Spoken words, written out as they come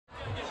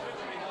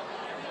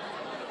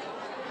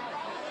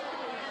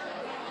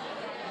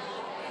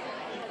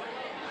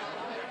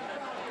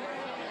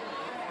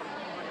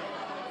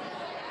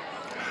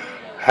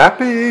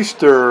Happy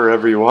Easter,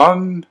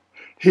 everyone!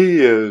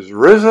 He is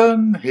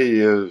risen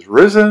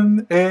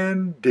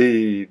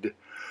indeed.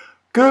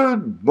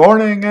 Good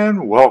morning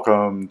and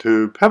welcome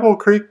to Pebble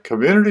Creek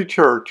Community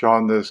Church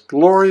on this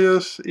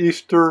glorious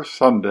Easter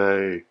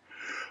Sunday.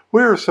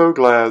 We are so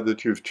glad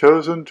that you've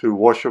chosen to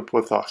worship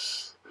with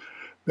us.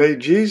 May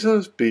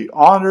Jesus be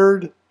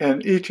honored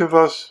and each of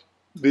us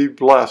be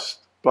blessed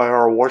by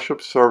our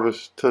worship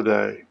service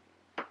today.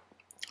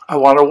 I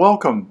want to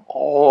welcome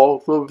all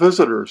the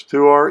visitors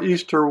to our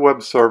Easter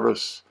web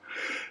service.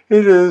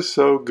 It is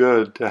so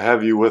good to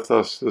have you with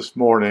us this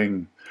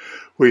morning.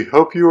 We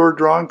hope you are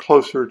drawn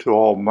closer to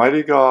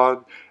Almighty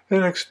God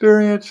and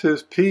experience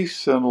His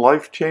peace and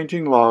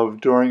life-changing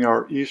love during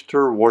our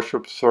Easter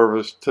worship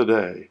service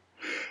today.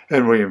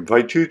 And we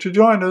invite you to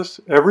join us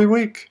every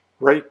week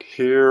right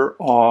here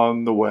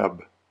on the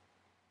web.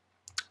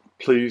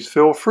 Please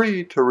feel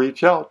free to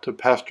reach out to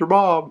Pastor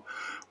Bob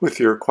with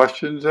your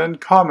questions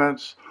and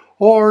comments,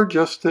 or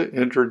just to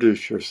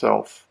introduce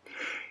yourself.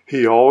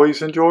 He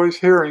always enjoys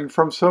hearing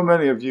from so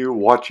many of you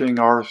watching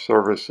our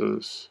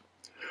services.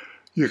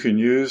 You can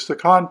use the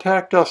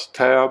Contact Us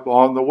tab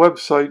on the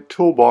website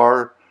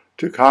toolbar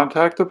to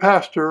contact the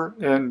pastor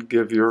and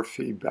give your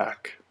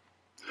feedback.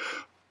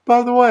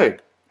 By the way,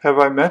 have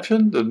I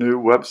mentioned the new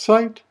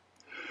website?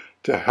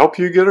 To help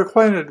you get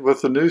acquainted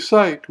with the new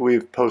site,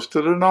 we've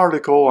posted an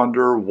article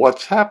under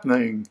What's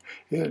Happening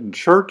in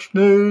Church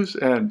News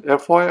and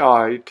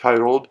FYI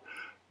titled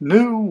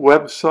New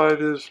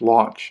Website is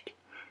Launched.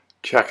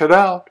 Check it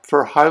out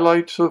for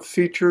highlights of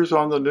features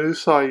on the new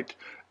site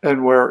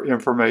and where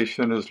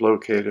information is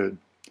located.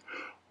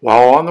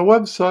 While on the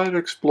website,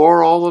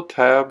 explore all the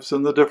tabs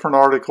and the different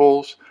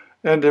articles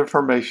and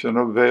information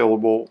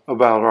available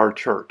about our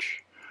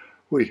church.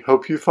 We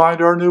hope you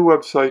find our new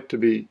website to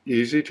be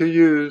easy to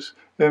use,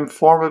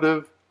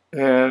 informative,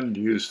 and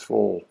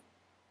useful.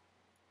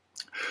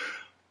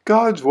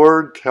 God's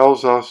Word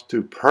tells us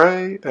to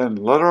pray and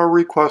let our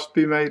requests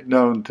be made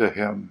known to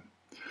Him.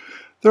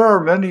 There are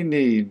many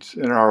needs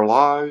in our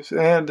lives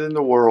and in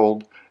the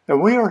world,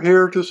 and we are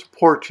here to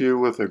support you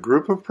with a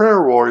group of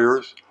prayer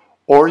warriors,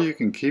 or you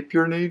can keep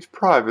your needs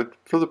private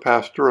for the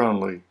pastor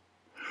only.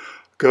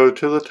 Go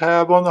to the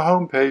tab on the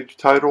homepage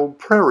titled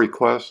Prayer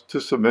Requests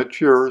to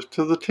submit yours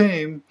to the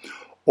team,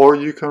 or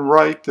you can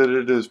write that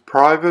it is a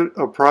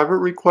private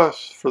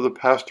request for the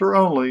pastor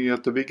only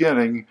at the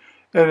beginning,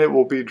 and it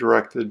will be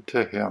directed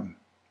to him.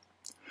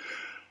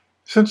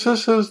 Since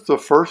this is the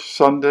first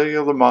Sunday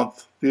of the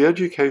month, the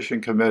Education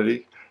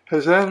Committee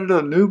has added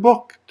a new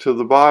book to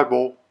the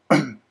Bible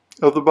to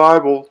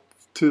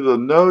the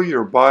Know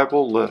Your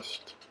Bible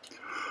list.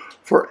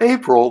 For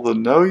April, the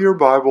Know Your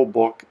Bible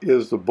book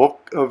is the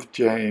Book of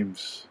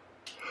James.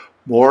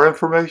 More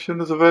information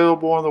is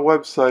available on the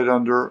website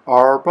under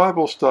our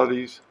Bible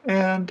studies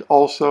and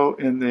also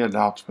in the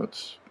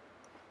announcements.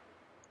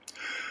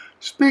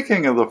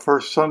 Speaking of the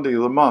first Sunday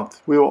of the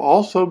month, we will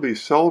also be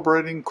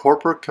celebrating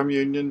corporate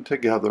communion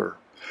together.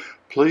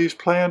 Please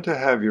plan to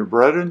have your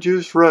bread and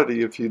juice ready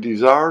if you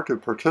desire to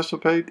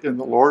participate in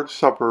the Lord's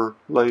Supper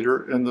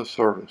later in the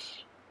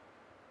service.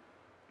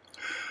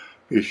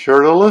 Be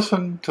sure to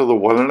listen to the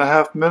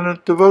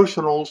 1.5-minute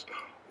devotionals,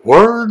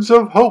 Words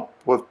of Hope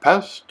with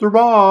Pastor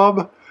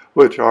Bob,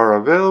 which are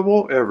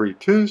available every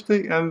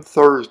Tuesday and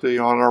Thursday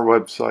on our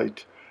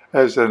website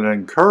as an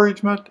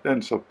encouragement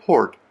and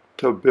support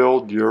to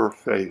build your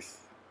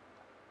faith.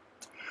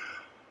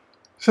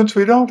 Since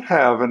we don't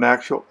have an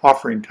actual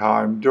offering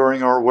time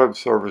during our web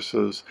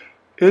services,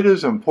 it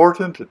is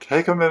important to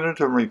take a minute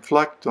and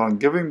reflect on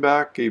giving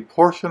back a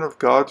portion of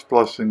God's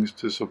blessings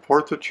to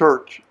support the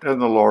church and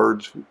the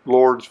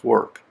Lord's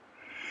work.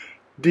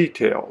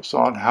 Details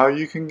on how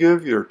you can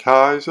give your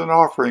tithes and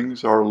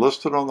offerings are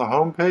listed on the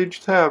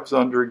homepage tabs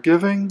under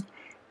Giving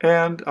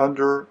and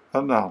under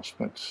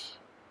Announcements.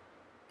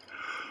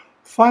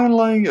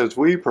 Finally, as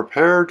we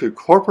prepare to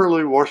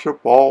corporately worship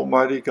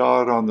Almighty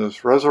God on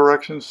this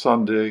Resurrection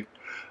Sunday,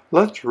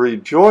 let's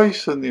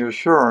rejoice in the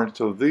assurance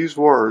of these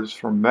words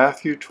from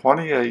Matthew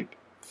 28,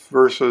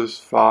 verses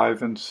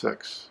 5 and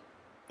 6.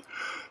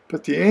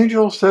 But the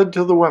angel said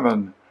to the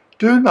women,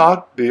 "Do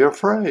not be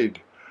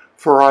afraid,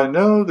 for I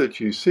know that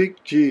you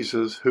seek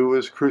Jesus who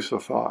was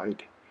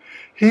crucified.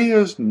 He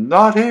is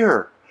not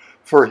here,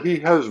 for he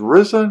has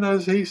risen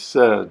as he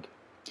said."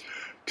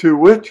 To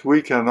which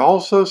we can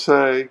also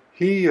say,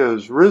 He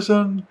is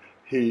risen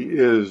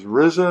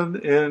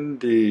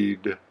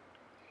indeed.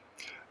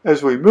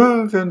 As we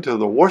move into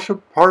the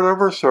worship part of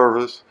our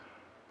service,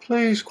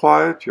 please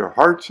quiet your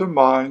hearts and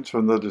minds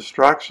from the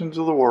distractions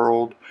of the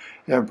world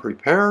and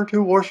prepare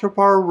to worship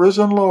our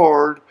risen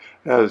Lord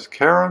as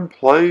Karen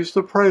plays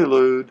the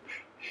prelude,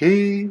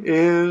 He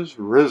is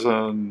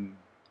risen.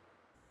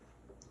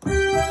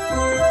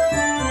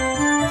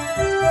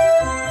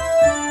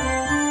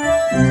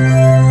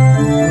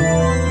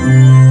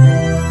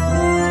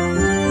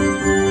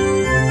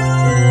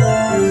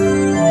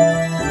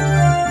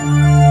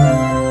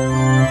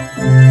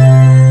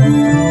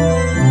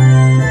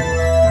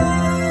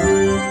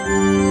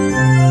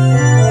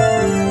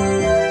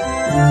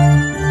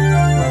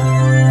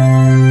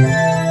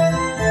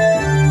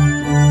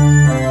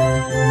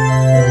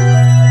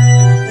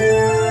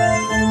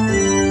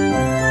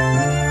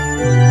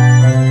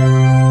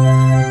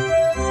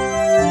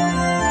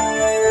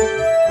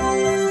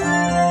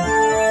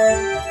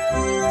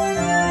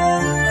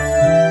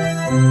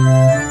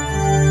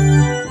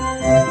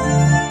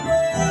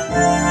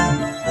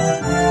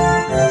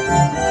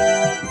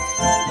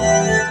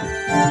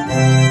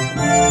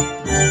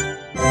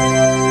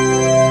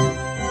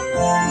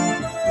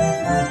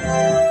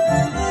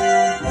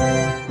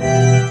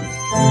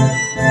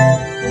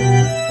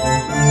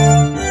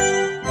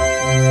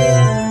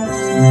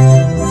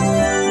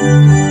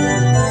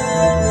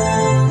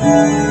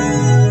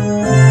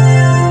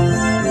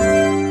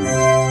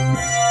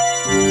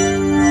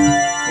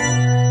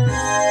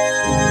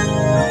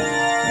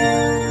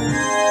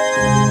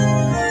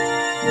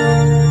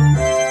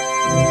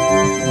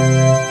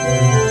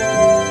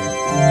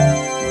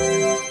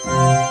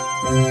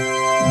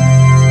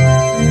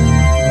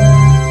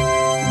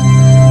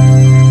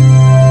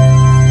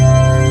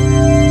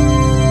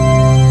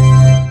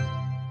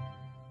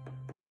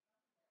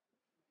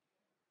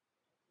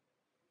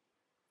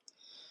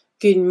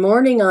 Good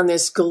morning on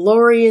this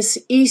glorious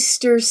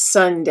Easter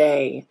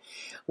Sunday.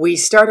 We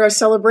start our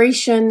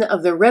celebration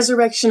of the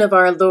resurrection of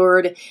our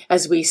Lord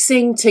as we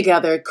sing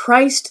together,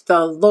 Christ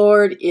the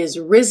Lord is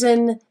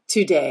risen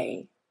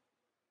today.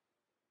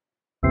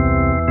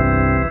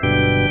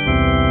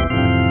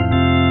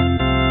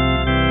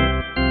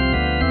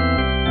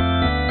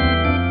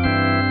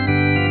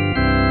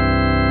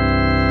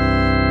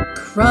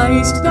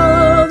 Christ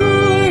the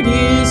Lord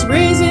is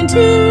risen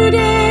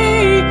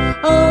today.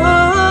 Alleluia.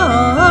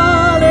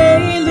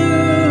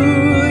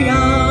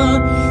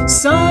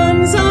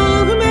 Sons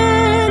of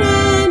men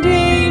and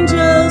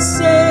angels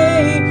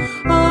say,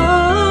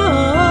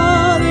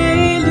 Alleluia.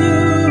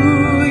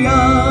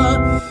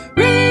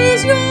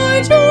 Raise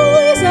your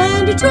joys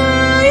and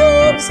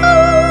triumphs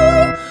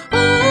high.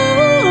 Alleluia.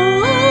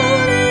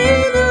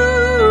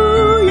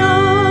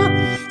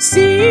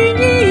 Sing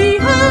ye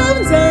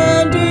heavens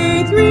and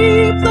earth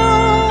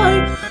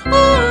reply.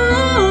 Alleluia.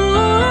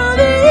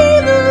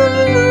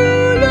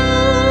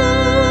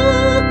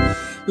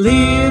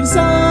 Lives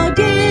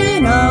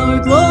again our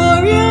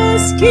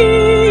glorious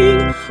King.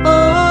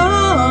 Alleluia.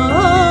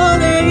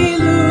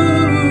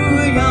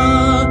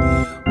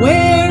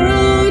 Where,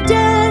 O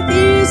death,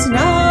 is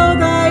now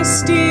thy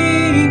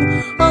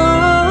sting? Alleluia.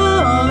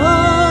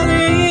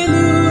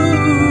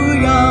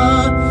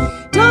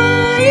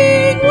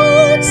 Dying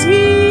once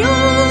he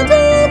all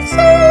doth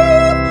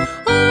save.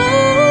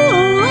 Alleluia.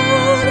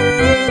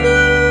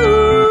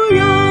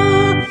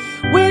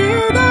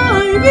 Where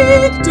thy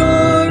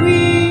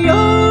victory,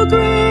 O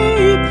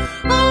grave?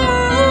 Alleluia.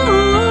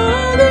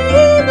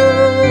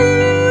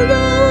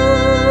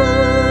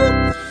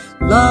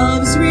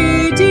 Love's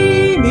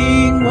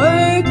redeeming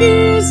work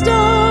is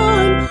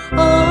done.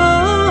 Alleluia.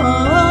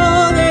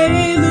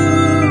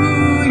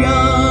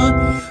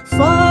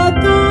 Fought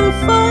the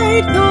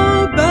fight,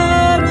 the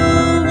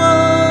battle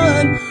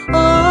won.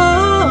 Alleluia.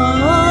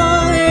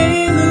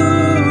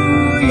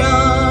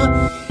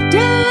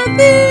 Death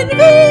in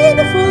vain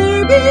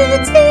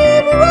forbids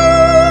him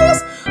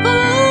rise.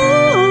 Alleluia.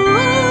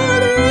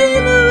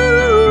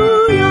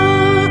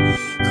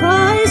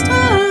 Christ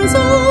has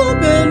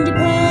opened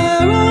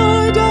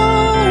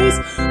paradise.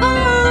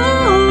 Alleluia.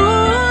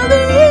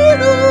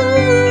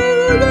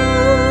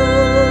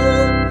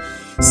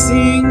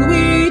 Sing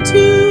we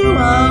to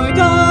our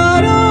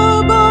God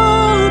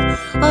above.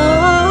 Alleluia.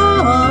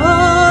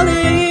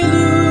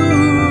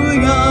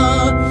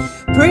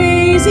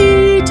 Praise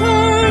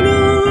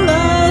eternal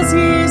as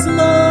his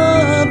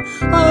love.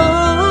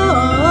 Alleluia.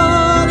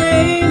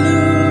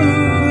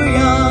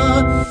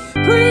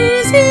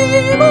 Praise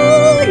him,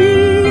 all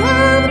ye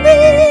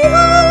heavenly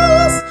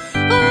hosts.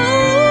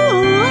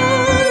 Alleluia.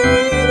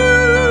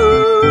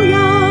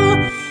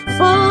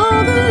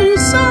 Father,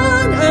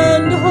 Son,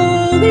 and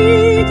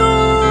Holy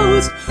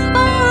Ghost.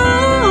 Alleluia.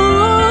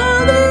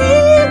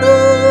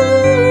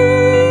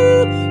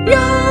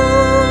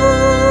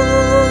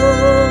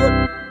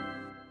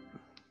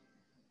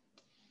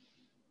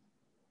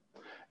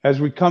 As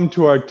we come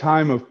to our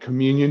time of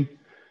communion,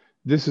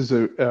 this is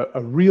a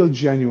real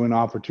genuine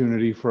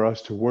opportunity for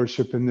us to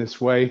worship in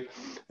this way.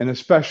 And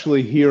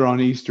especially here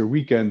on Easter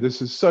weekend,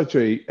 this is such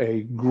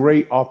a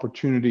great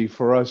opportunity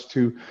for us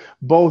to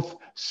both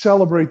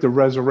celebrate the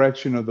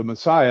resurrection of the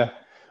Messiah,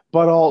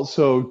 but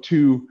also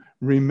to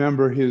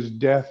remember his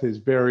death, his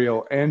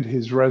burial, and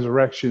his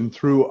resurrection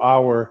through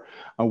our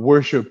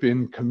worship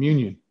in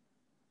communion.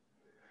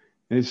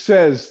 And it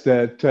says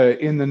that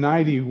in the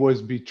night he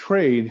was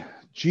betrayed,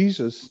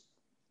 Jesus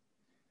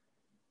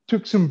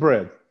took some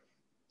bread.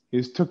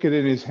 He took it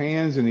in his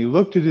hands and he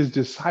looked at his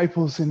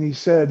disciples and he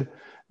said,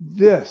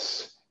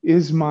 "This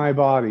is my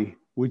body,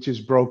 which is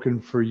broken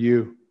for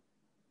you."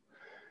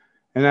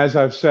 And as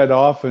I've said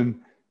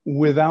often,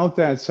 without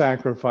that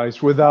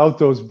sacrifice, without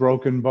those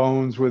broken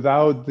bones,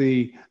 without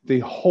the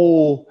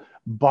whole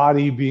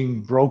body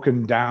being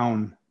broken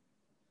down,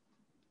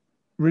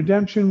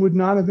 redemption would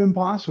not have been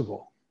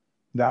possible.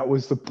 That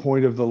was the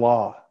point of the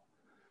law.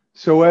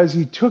 So as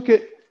he took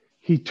it,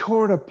 he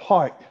tore it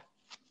apart.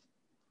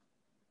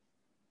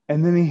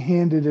 And then he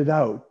handed it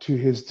out to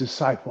his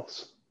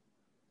disciples.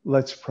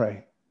 Let's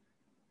pray.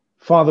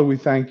 Father, we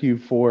thank you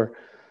for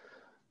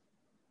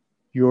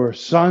your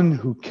Son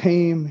who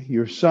came,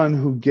 your Son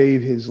who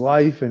gave his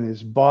life and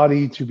his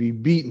body to be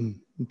beaten,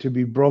 to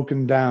be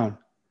broken down,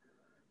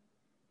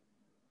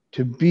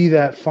 to be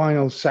that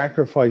final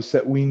sacrifice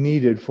that we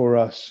needed for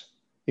us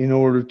in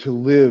order to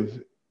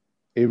live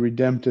a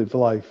redemptive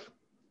life.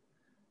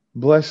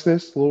 Bless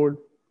this, Lord.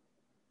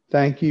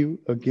 Thank you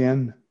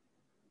again.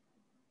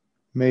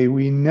 May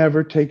we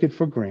never take it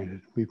for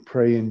granted. We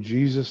pray in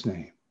Jesus'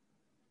 name.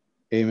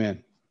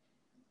 Amen.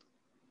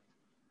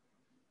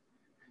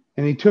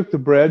 And he took the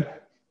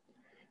bread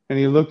and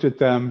he looked at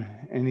them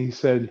and he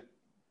said,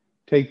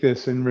 "Take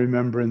this in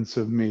remembrance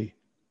of me."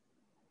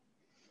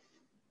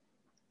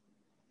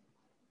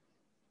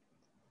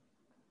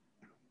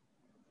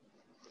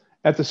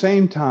 At the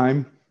same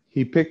time,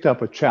 he picked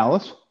up a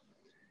chalice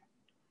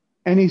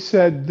and he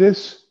said,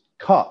 "This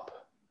cup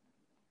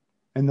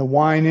and the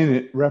wine in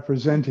it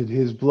represented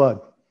his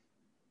blood.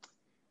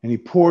 And he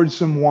poured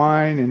some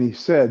wine and he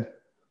said,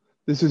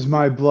 "This is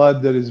my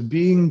blood that is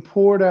being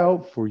poured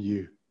out for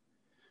you."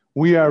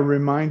 We are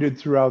reminded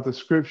throughout the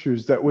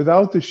scriptures that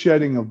without the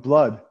shedding of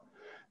blood,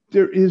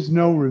 there is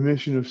no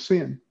remission of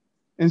sin.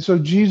 And so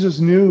Jesus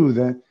knew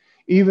that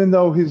even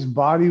though his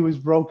body was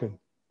broken,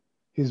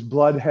 his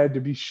blood had to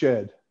be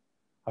shed.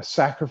 A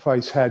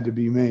sacrifice had to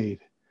be made.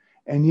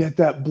 And yet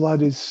that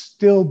blood is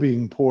still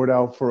being poured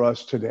out for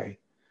us today,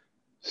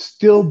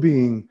 still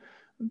being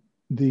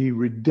the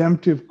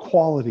redemptive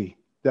quality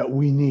that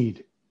we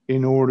need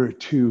in order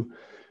to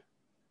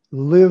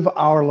live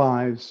our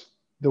lives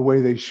the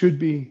way they should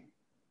be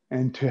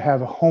and to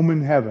have a home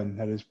in heaven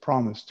that is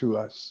promised to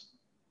us.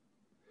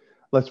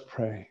 Let's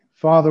pray.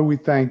 Father, we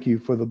thank you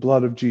for the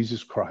blood of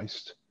Jesus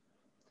Christ,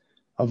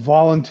 a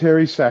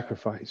voluntary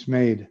sacrifice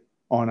made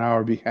on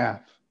our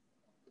behalf.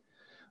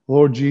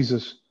 Lord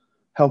Jesus,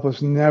 help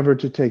us never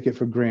to take it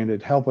for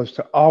granted. Help us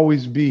to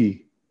always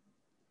be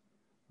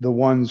the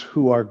ones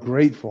who are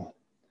grateful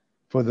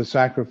for the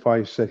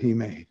sacrifice that he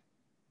made.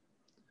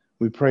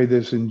 We pray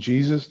this in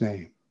Jesus'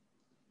 name.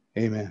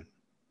 Amen.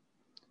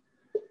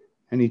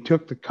 And he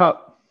took the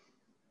cup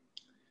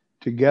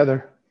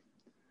together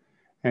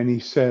and he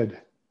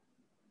said,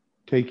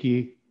 "Take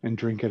ye and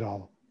drink it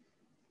all."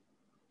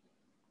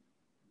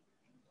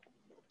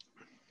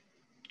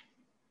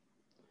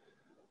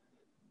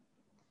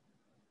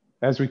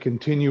 As we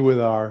continue with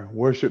our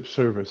worship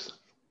service,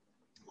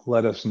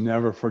 let us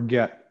never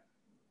forget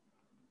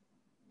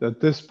that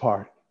this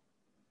part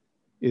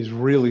is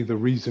really the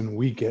reason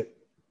we get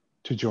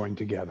to join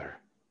together.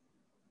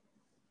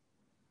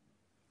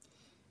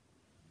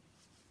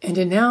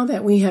 And now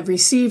that we have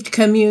received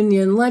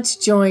communion, let's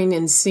join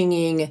in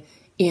singing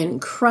 "In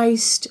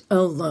Christ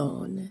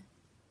Alone."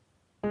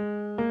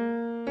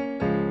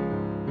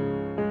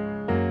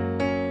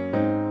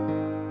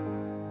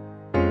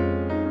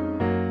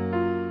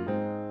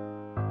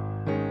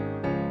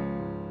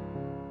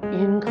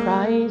 In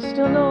Christ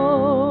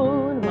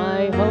alone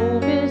my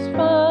hope is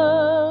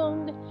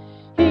found.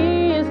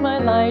 He is my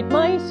light,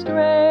 my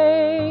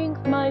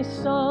strength, my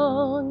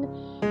song,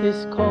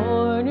 this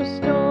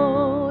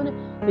cornerstone,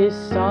 this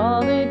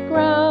solid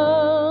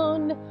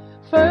ground,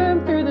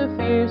 firm through the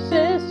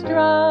fiercest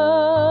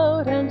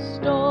drought and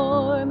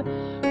storm.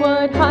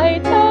 What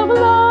heights of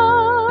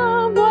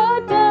love,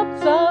 what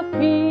depths of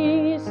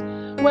peace,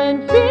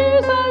 when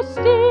fears are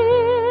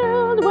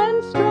stilled,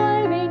 when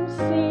striving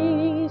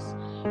cease.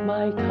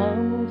 My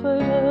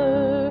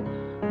comforter,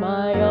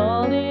 my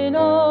all in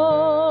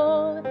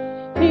all,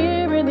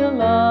 here in the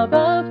love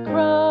of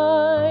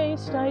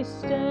Christ I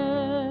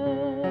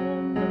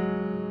stand.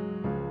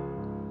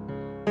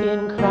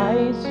 In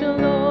Christ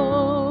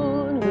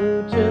alone,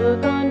 who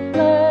took on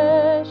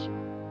flesh,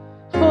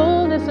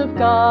 fullness of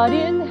God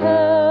in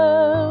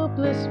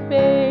helpless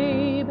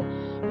babe,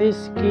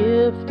 this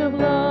gift of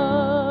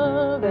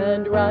love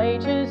and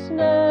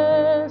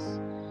righteousness,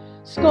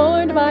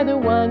 scorned by the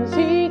ones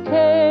he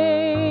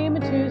came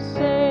to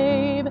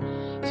save,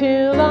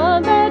 till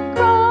on that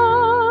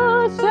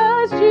cross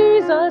as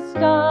Jesus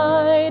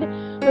died,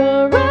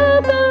 the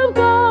wrath of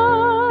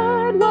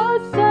God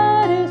was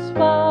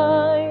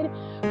satisfied,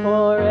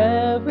 for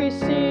every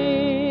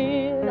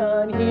sin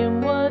on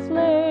him was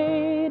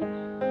laid.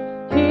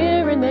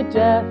 Here in the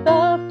death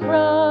of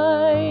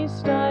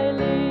Christ I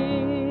live.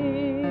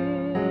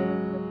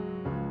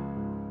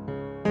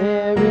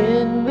 There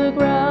in the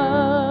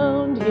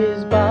ground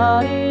his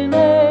body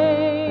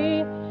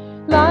lay,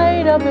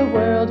 light of the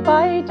world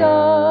by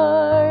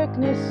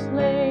darkness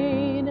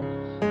slain,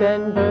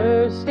 then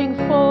bursting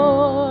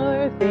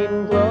forth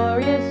in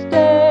glorious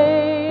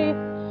day,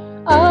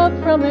 up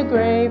from the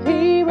grave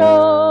he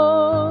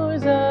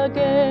rose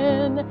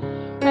again.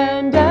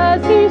 And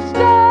as he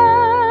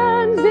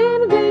stands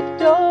in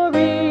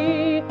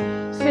victory,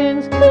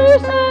 sin's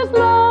curse has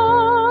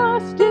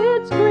lost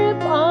its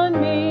grip on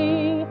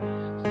me,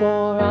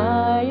 for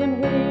I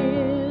am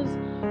his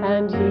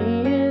and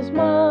he is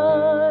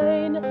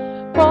mine,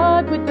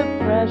 bought with the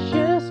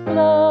precious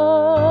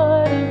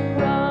blood of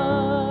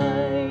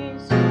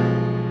Christ.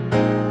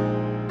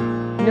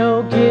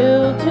 No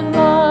guilt in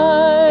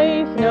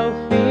life, no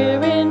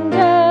fear in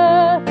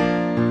death,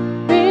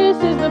 this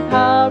is the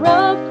power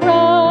of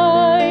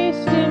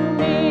Christ in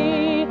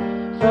me,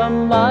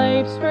 from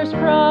life's first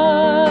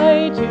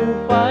cry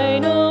to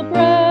final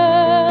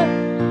breath,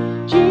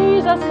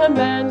 Jesus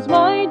commands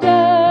my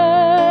destiny.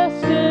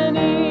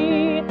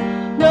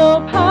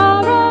 No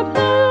power of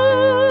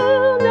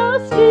hell, no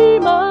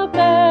scheme of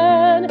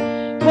man,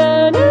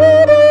 can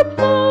ever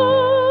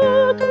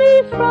pluck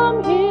me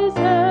from his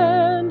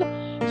hand,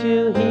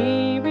 till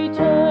he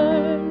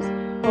returns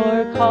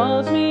or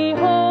calls me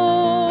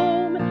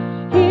home.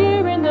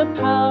 Here in the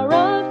power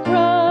of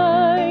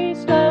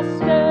Christ I'll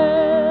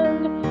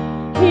stand.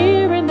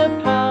 Here in the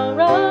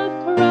power of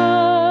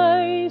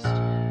Christ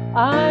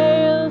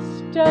I'll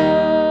stand.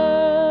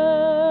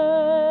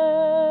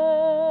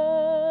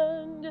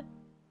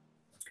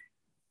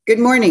 Good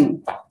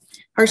morning.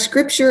 Our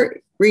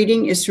scripture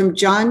Reading is from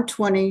John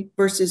 20,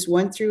 verses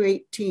 1 through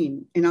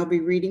 18, and I'll be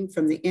reading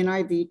from the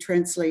NIV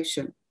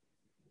translation.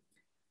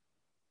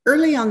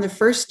 Early on the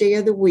first day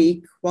of the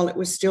week, while it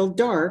was still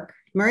dark,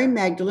 Mary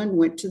Magdalene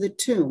went to the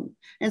tomb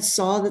and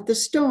saw that the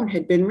stone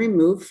had been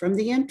removed from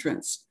the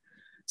entrance.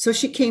 So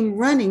she came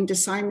running to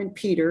Simon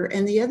Peter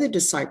and the other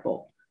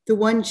disciple, the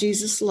one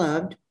Jesus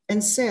loved,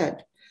 and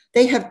said,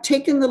 "They have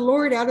taken the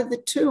Lord out of the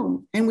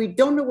tomb, and we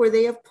don't know where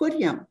they have put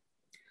him."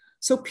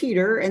 So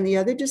Peter and the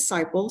other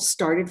disciple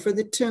started for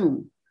the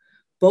tomb.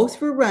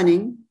 Both were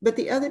running, but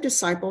the other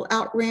disciple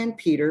outran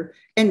Peter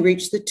and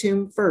reached the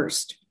tomb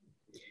first.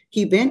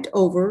 He bent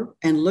over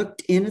and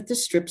looked in at the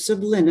strips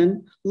of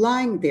linen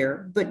lying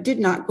there, but did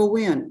not go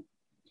in.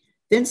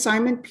 Then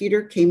Simon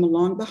Peter came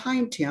along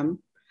behind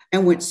him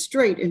and went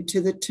straight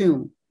into the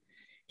tomb.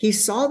 He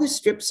saw the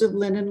strips of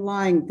linen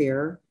lying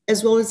there,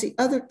 as well as the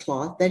other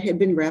cloth that had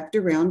been wrapped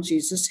around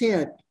Jesus'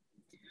 head.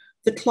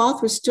 The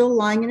cloth was still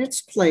lying in its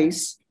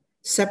place,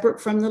 separate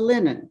from the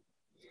linen.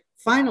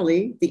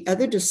 Finally, the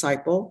other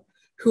disciple,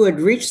 who had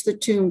reached the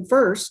tomb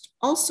first,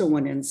 also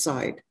went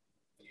inside.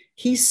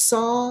 He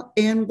saw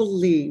and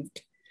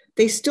believed.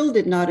 They still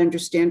did not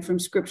understand from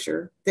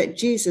Scripture that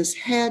Jesus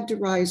had to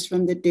rise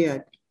from the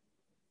dead.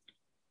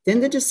 Then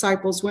the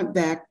disciples went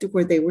back to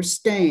where they were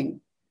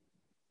staying.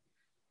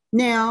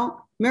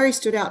 Now, Mary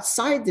stood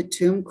outside the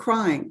tomb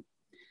crying.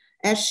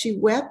 As she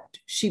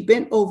wept, she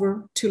bent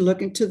over to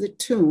look into the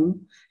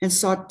tomb and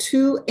saw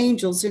two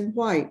angels in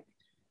white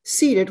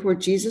seated where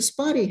Jesus'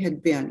 body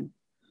had been,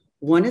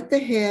 one at the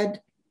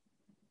head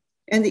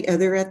and the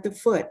other at the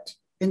foot.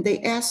 And they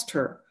asked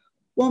her,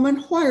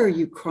 "Woman, why are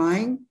you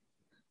crying?"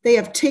 "They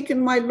have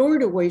taken my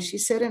Lord away," she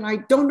said, "and I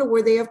don't know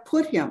where they have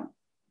put him."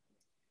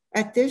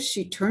 At this,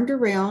 she turned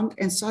around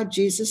and saw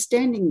Jesus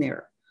standing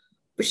there,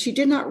 but she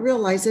did not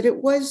realize that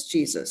it was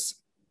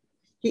Jesus.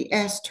 He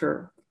asked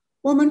her,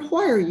 "Woman,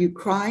 why are you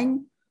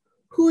crying?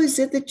 Who is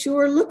it that you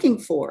are looking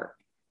for?"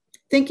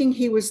 Thinking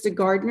he was the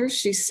gardener,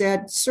 she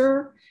said,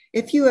 "Sir,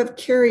 if you have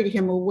carried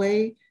him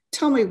away,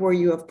 tell me where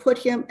you have put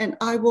him, and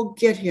I will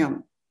get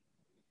him."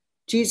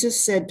 Jesus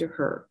said to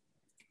her,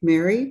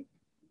 "Mary."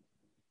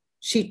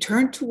 She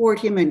turned toward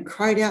him and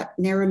cried out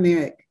in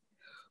Aramaic,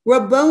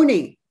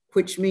 "Rabboni,"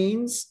 which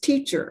means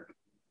teacher.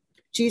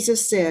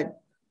 Jesus said,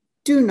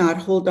 "Do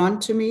not hold on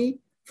to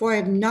me, for I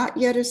have not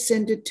yet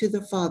ascended to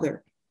the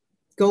Father.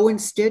 Go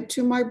instead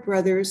to my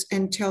brothers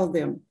and tell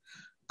them,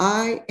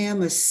 I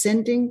am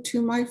ascending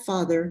to my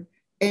Father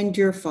and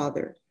your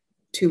Father,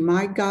 to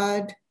my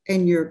God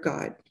and your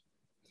God."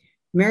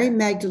 Mary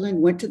Magdalene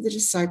went to the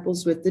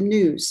disciples with the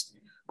news,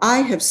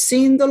 "I have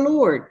seen the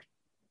Lord."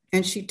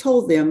 And she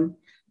told them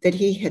that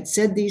he had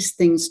said these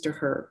things to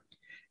her.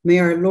 May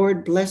our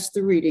Lord bless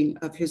the reading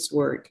of his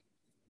word.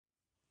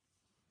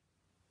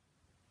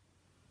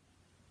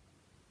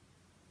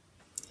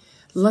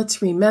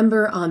 Let's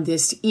remember on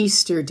this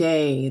Easter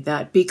day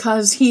that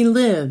because he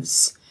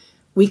lives,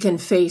 we can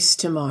face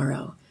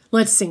tomorrow.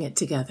 Let's sing it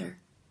together.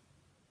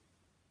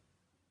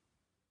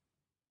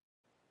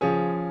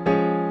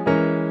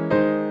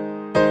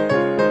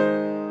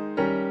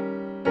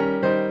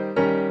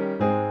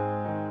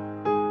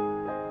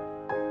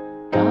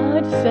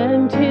 God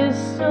sent his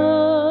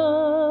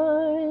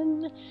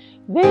Son,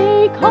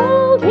 they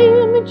called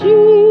him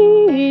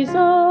Jesus.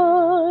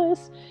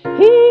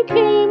 He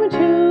came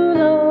to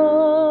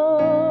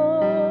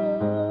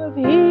love,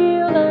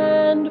 heal,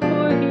 and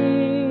forgive.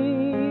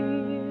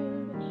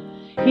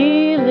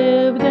 He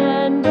lived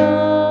and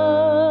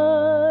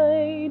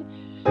died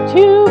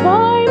to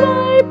buy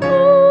my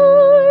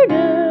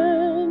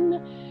pardon.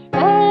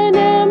 An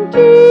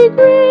empty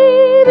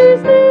grave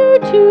is there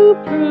to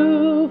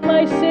prove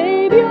my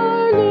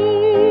Savior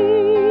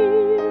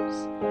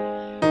lives.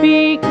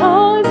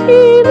 Because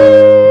he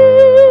lives,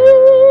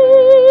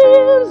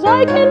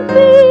 I can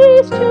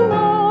face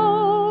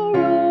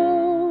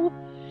tomorrow.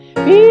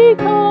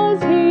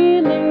 Because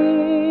he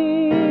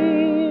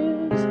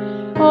lives,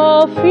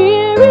 all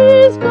fear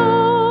is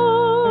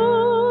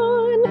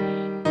gone.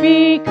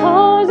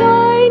 Because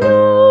I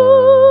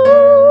know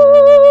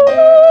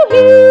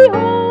he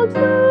holds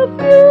the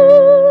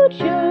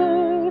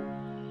future,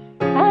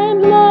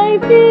 and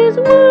life is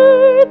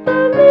worth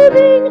the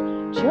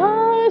living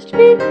just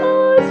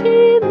because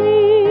he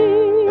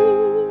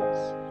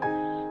lives.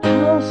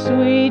 How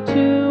sweet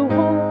to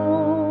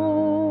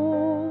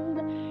hold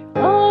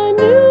a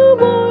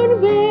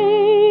newborn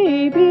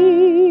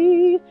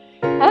baby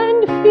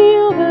and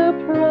feel the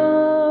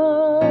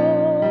pride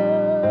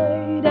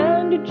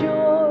and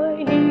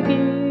joy he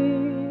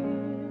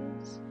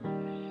gives.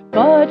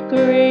 But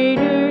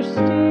greater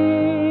still,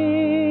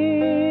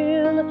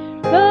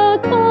 the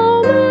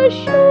calm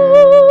assurance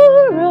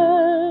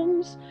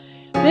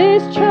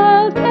this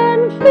child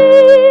can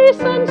face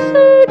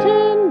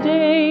uncertain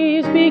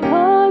days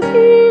because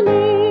he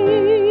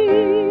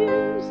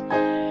lives.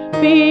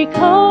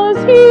 Because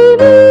he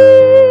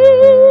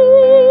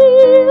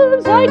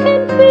lives, I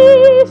can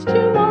face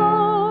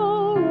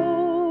tomorrow.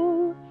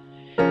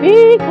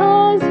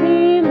 Because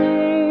he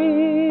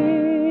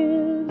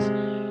lives,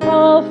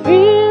 all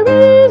fear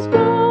is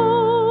gone.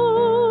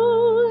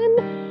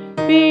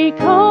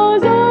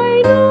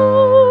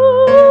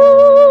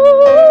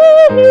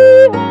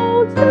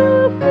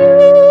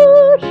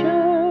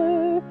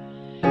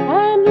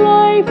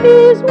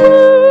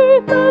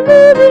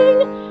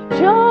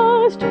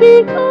 just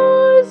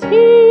because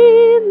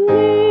he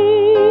lives.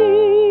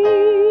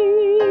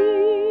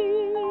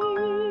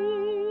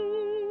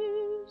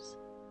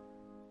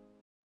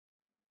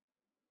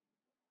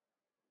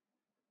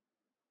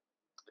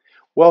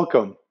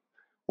 Welcome. I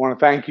want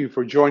to thank you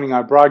for joining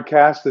our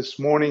broadcast this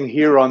morning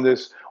here on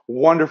this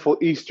wonderful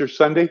Easter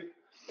Sunday.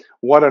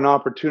 What an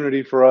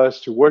opportunity for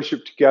us to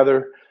worship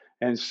together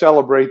and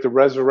celebrate the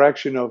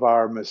resurrection of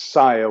our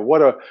Messiah.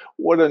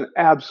 What an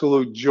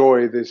absolute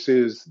joy this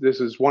is.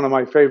 This is one of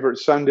my favorite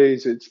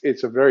Sundays.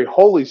 It's a very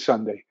holy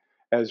Sunday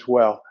as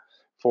well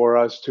for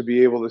us to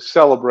be able to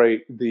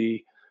celebrate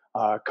the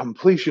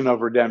completion of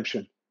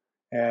redemption.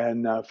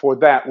 And for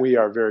that, we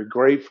are very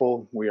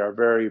grateful. We are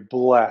very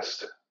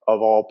blessed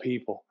of all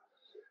people.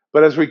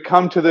 But as we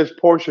come to this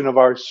portion of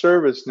our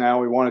service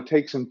now, we want to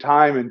take some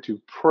time and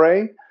to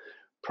pray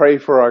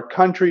for our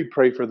country,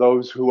 pray for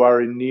those who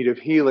are in need of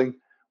healing.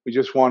 We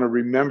just want to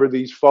remember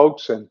these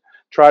folks and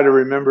try to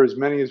remember as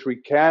many as we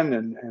can,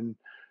 and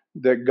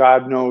that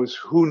God knows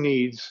who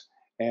needs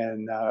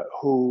and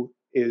who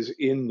is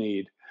in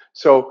need.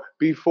 So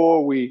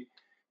before we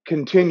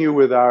continue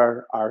with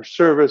our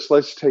service,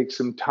 let's take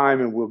some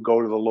time and we'll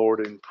go to the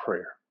Lord in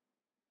prayer.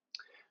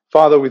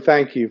 Father, we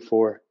thank you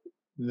for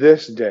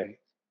this day,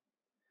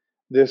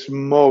 this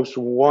most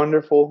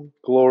wonderful,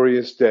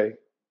 glorious day.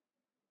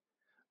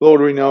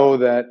 Lord, we know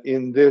that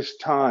in this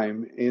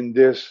time, in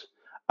this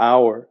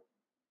hour,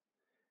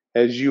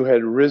 as you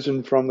had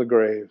risen from the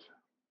grave,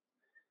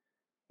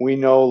 we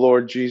know,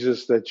 Lord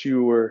Jesus, that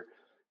you were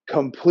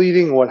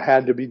completing what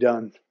had to be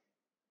done,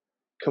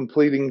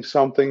 completing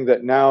something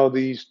that now,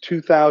 these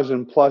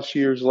 2,000 plus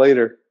years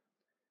later,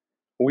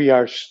 we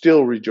are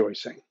still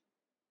rejoicing.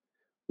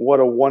 What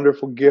a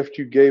wonderful gift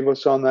you gave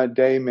us on that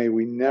day. May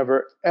we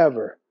never,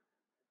 ever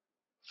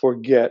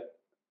forget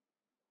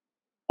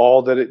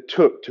all that it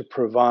took to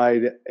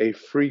provide a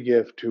free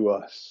gift to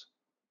us.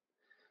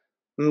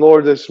 And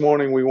Lord, this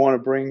morning we want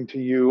to bring to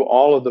you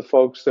all of the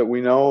folks that we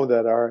know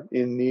that are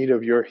in need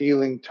of your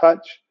healing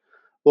touch.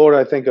 Lord,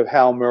 I think of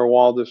Hal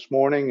Merwald this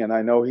morning, and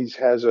I know he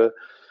has a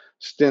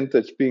stint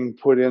that's being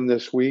put in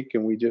this week,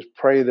 and we just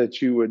pray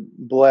that you would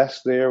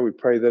bless there. We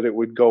pray that it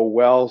would go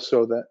well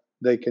so that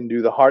they can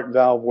do the heart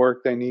valve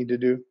work they need to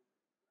do.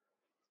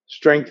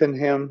 Strengthen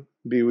him,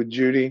 be with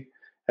Judy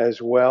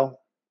as well.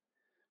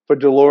 For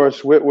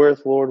Dolores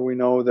Whitworth, Lord, we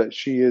know that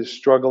she is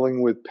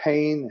struggling with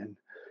pain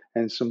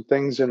and some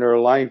things in her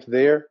life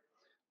there.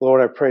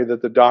 Lord, I pray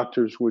that the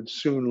doctors would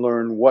soon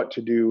learn what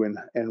to do and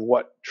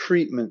what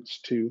treatments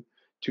to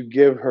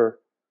give her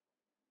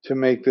to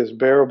make this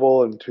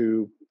bearable and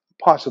to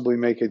possibly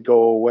make it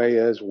go away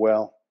as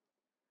well.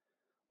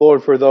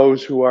 Lord, for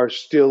those who are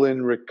still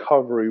in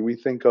recovery, we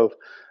think of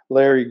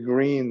Larry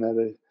Green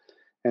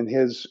and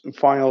his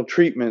final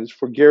treatments,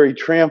 for Gary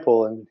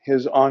Trample and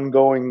his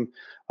ongoing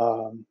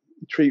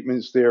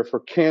treatments there for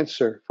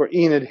cancer, for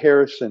Enid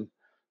Harrison.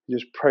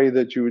 Just pray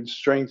that you would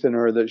strengthen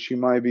her, that she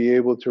might be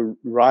able to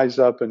rise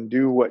up and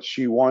do what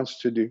she wants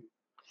to do.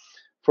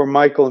 For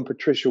Michael and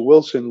Patricia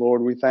Wilson,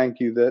 Lord, we thank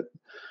you that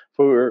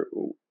for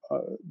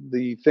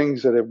the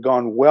things that have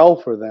gone well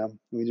for them,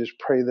 we just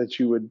pray that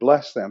you would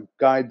bless them,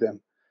 guide them,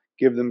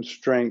 give them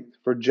strength.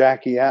 For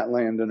Jackie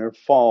Atland and her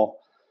fall,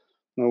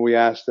 and we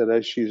ask that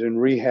as she's in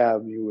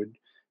rehab, you would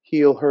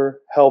heal her,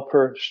 help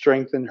her,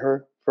 strengthen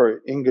her.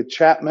 For Inga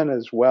Chapman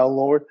as well,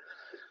 Lord,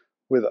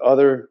 with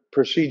other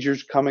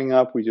procedures coming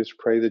up, we just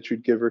pray that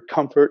you'd give her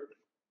comfort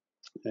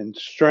and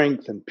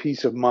strength and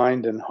peace of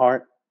mind and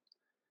heart.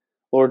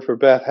 Lord, for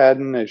Beth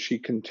Haddon, as she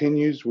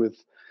continues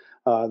with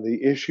the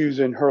issues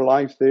in her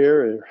life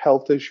there, her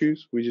health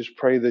issues, we just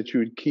pray that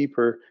you would keep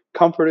her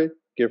comforted,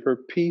 give her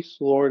peace,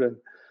 Lord, and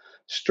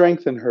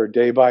strengthen her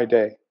day by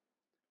day.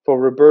 For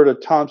Roberta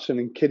Thompson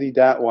and Kitty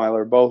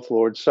Datweiler, both,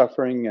 Lord,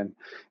 suffering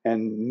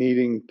and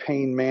needing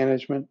pain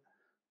management,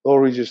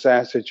 Lord, we just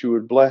ask that you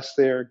would bless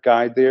there,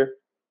 guide there,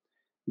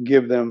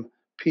 give them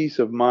peace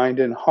of mind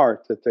and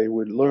heart, that they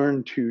would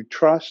learn to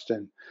trust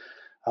and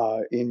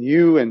in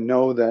you and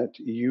know that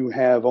you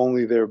have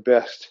only their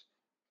best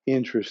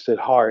interest at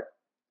heart.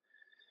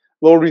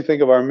 Lord, we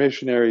think of our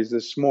missionaries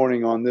this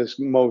morning on this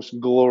most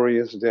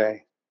glorious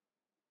day.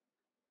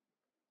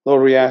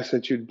 Lord, we ask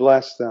that you'd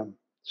bless them,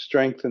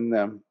 strengthen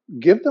them,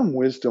 give them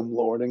wisdom,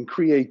 Lord, and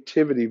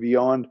creativity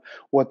beyond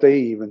what they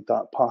even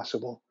thought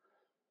possible.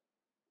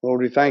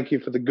 Lord, we thank you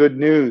for the good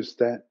news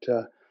that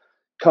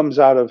comes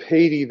out of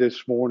Haiti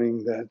this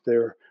morning, that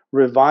their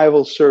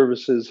revival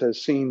services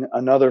has seen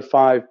another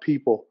 5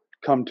 people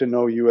come to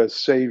know you as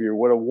Savior.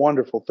 What a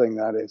wonderful thing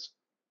that is.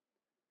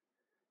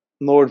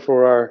 Lord,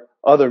 for our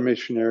other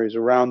missionaries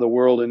around the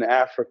world in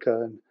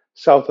Africa and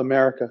South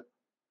America,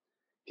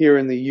 here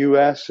in the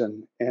U.S.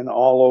 and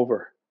all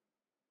over,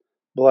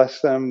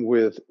 bless them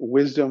with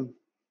wisdom.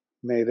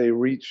 May they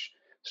reach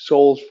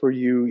souls for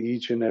you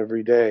each and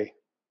every day.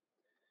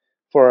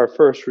 For our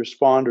first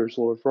responders,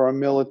 Lord, for our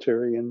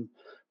military and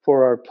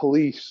for our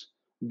police,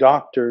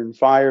 doctor and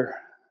fire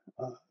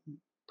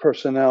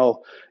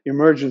personnel,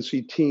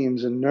 emergency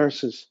teams and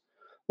nurses.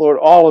 Lord,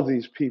 all of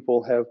these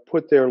people have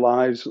put their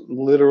lives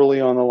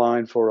literally on the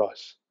line for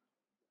us.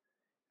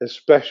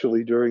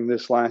 especially during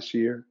this last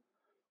year.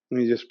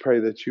 We just pray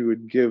that you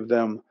would give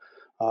them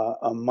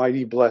a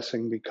mighty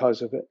blessing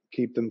because of it.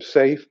 Keep them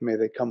safe. May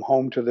they come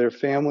home to their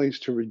families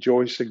to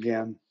rejoice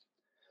again.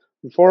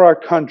 And for our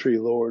country,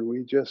 Lord,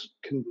 we just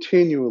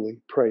continually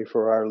pray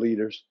for our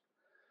leaders.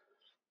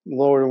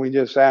 Lord, and we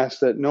just ask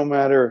that no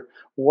matter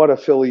what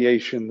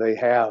affiliation they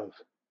have,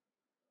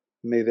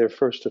 may their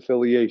first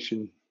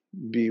affiliation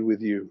be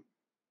with you.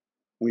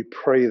 We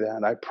pray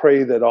that. I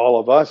pray that all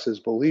of us as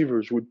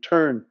believers would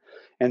turn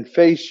and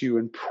face you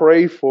and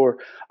pray for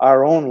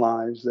our own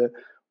lives, that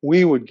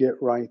we would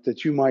get right,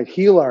 that you might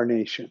heal our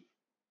nation.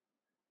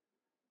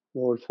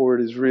 Lord, for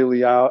it is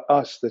really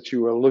us that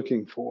you are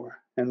looking for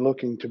and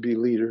looking to be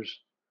leaders.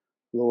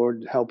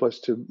 Lord, help us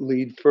to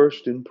lead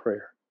first in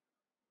prayer.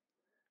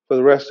 For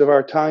the rest of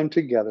our time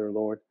together,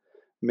 Lord,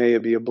 may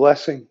it be a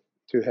blessing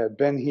to have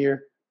been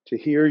here to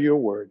hear your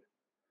word.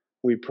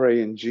 We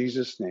pray in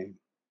Jesus' name.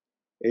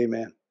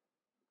 Amen.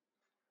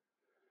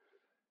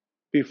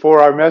 Before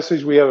our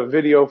message, we have a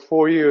video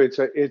for you. It's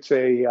a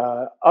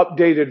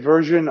updated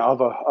version of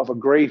a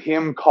great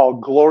hymn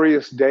called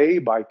 "Glorious Day"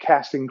 by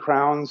Casting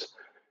Crowns.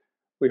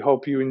 We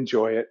hope you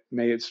enjoy it.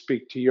 May it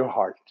speak to your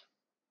heart.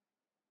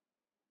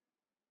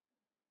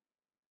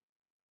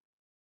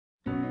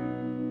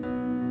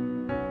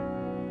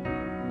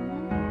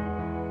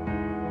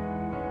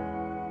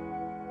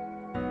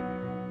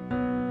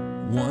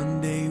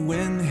 One day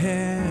when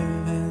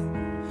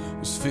heaven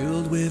was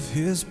filled with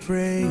his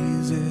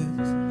praises,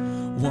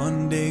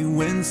 one day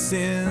when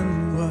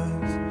sin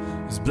was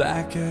as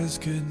black as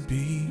could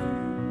be,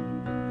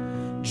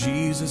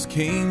 Jesus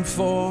came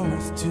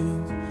forth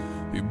to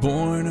be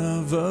born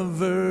of a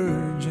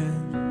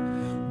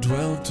virgin,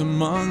 dwelt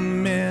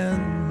among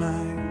men,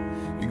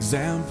 my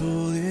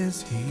example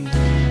is he.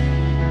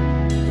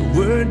 The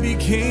Word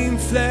became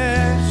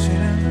flesh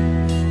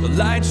and the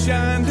light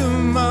shined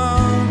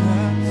among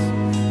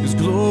us, his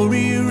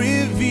glory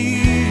revealed.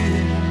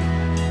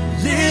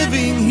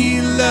 Living he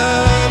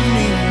loved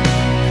me,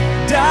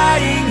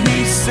 dying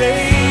he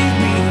saved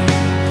me,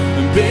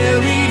 and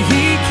buried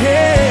he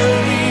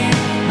carried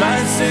my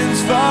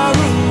sins far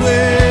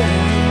away.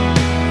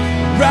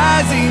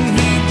 Rising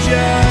he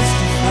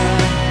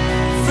justified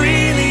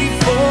freely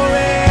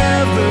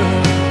forever.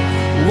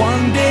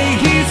 One day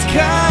he's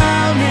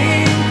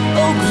coming,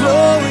 oh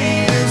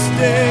glorious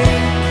day,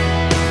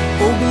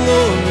 oh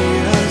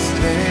glorious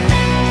day.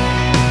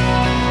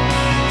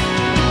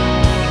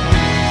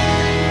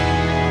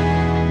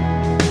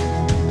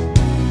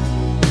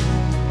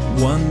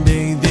 One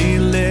day they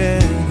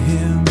led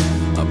him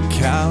up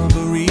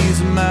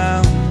Calvary's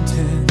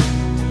mountain.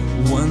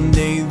 One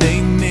day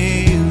they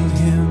nailed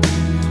him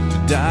to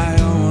die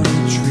on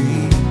a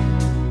tree.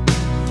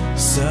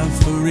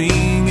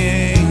 Suffering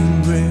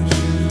anguish,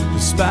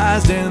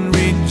 despised and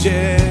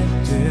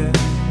rejected,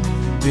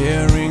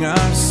 bearing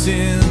our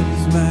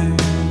sins, my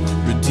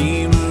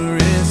Redeemer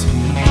is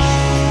he.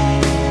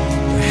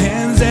 The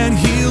hands that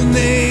heal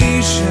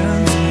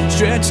nations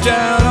stretched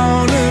out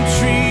on a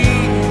tree,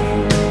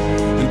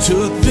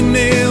 took the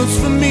nails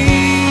from me.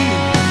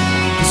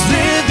 'Cause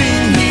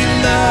living he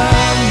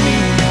loved me,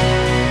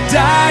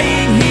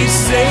 dying he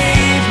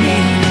saved me,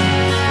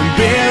 and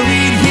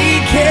buried he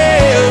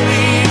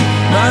carried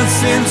my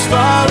sins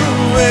far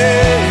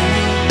away.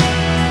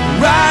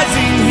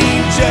 Rising he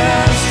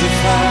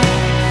justified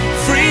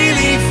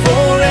freely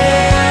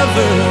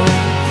forever.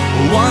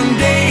 One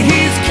day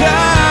he's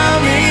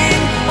coming,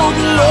 oh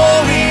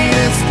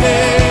glorious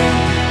day,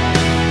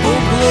 oh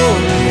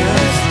glorious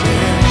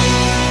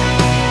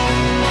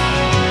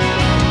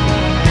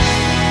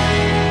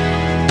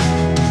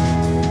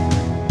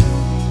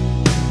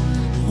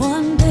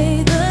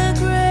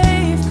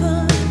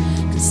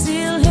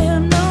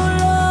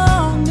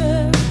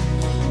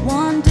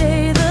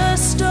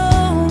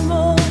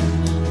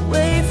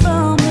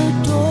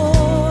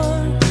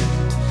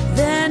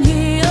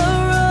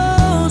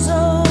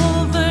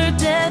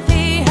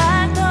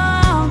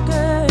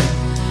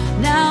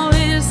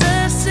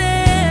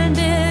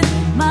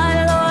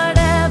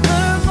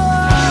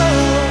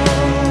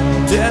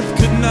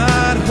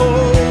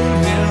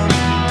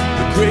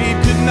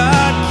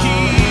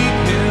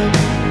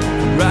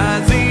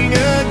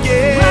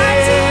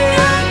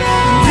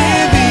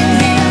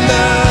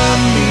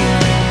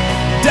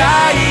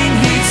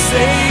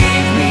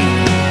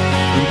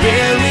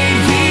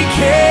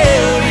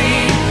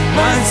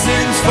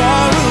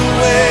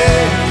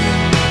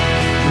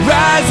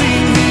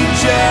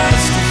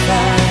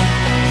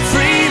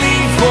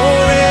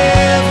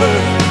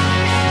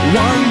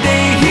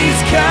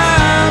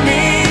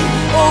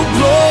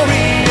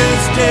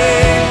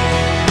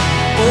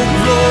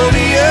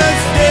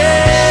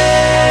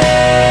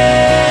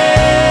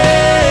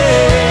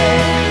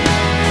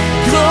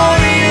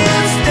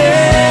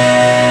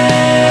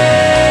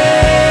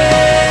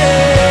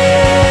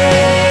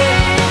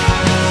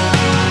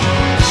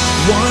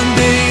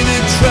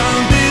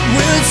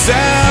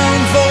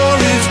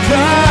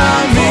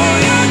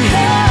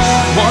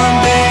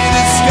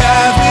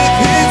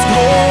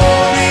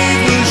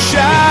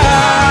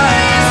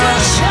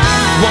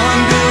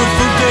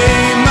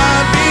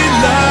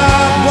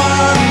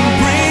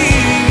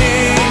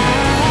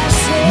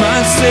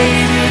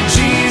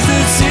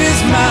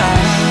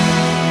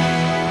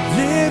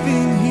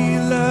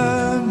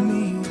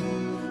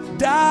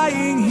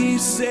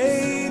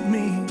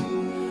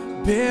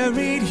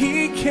buried,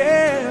 he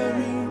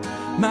carried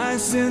my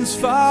sins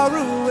far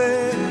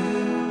away.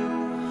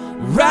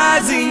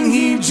 Rising,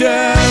 he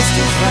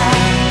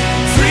justified,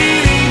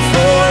 freely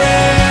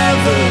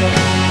forever.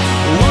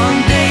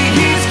 One day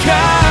he's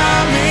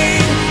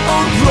coming,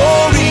 on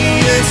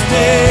glorious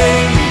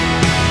day,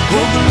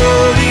 oh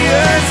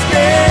glorious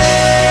day.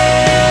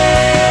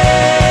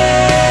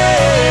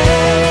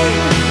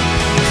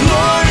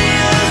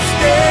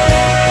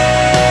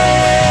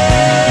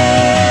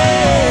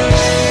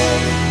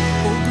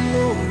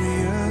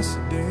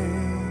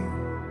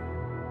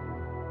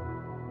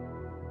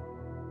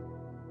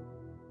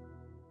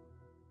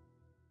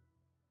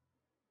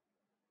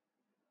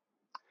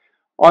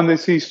 On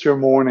this Easter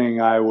morning,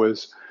 I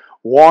was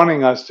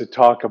wanting us to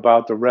talk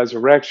about the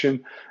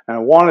resurrection, and I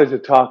wanted to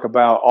talk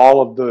about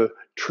all of the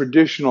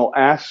traditional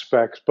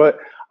aspects, but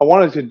I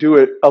wanted to do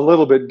it a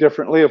little bit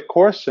differently, of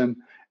course, and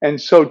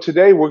so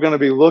today we're going to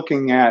be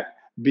looking at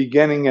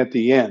beginning at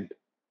the end.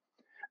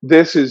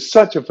 This is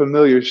such a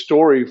familiar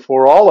story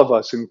for all of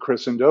us in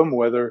Christendom,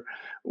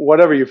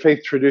 whatever your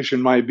faith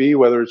tradition might be,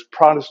 whether it's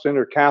Protestant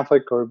or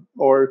Catholic or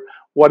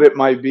what it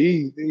might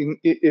be.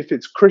 If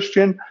it's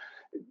Christian,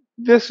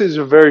 this is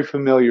a very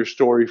familiar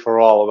story for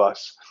all of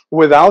us.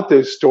 Without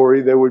this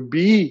story, there would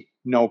be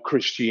no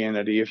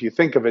Christianity. If you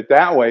think of it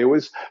that way, it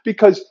was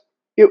because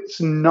it's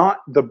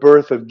not the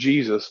birth of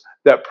Jesus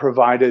that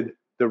provided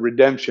the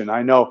redemption.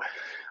 I know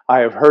I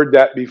have heard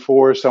that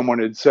before. Someone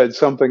had said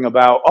something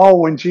about, oh,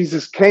 when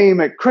Jesus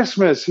came at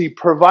Christmas, he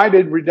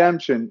provided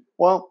redemption.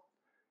 Well,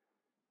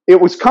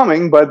 it was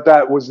coming, but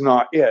that was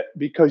not it.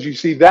 Because you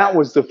see, that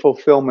was the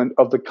fulfillment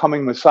of the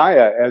coming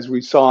Messiah, as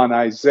we saw in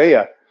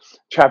Isaiah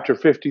chapter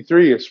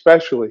 53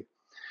 especially.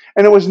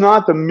 And it was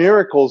not the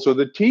miracles or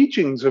the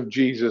teachings of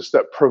Jesus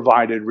that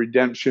provided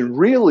redemption.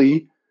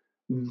 Really,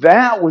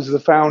 that was the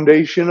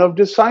foundation of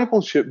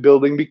discipleship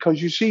building, because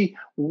you see,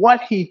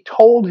 what he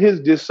told his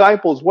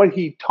disciples, what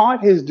he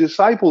taught his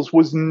disciples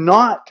was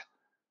not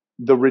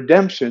the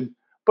redemption,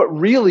 but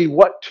really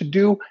what to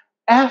do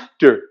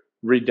after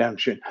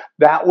redemption.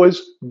 That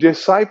was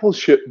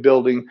discipleship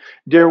building.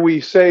 Dare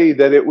we say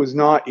that it was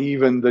not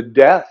even the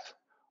death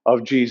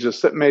of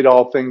Jesus that made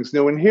all things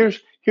new. And here's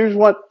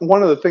what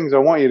one of the things I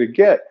want you to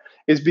get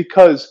is,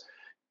 because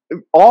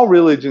all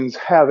religions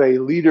have a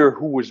leader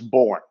who was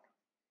born.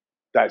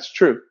 That's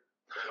true.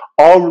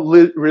 All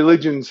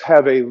religions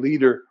have a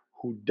leader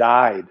who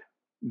died.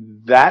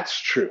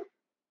 That's true.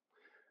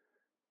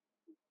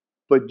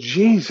 But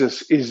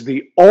Jesus is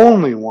the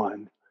only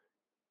one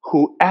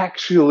who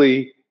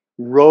actually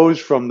rose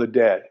from the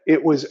dead.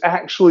 It was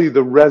actually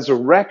the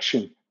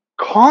resurrection,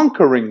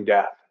 conquering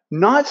death,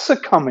 not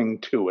succumbing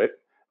to it,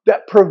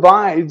 that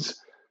provides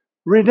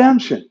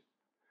redemption.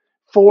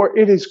 For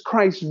it is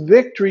Christ's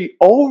victory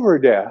over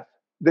death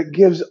that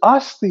gives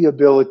us the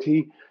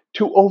ability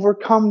to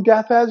overcome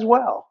death as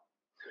well.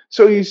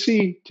 So you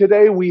see,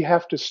 today we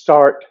have to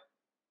start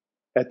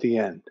at the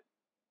end.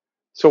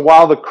 So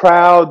while the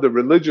crowd, the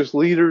religious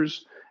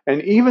leaders,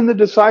 and even the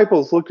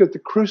disciples looked at the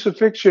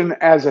crucifixion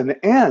as an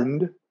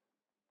end,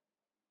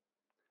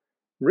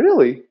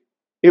 really,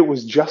 it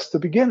was just the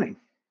beginning.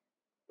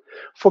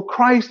 For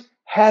Christ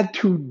had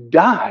to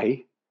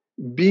die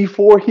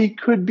before he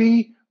could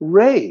be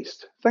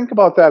raised. Think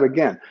about that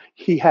again.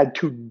 He had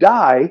to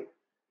die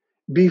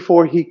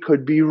before he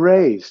could be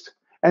raised.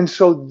 And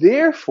so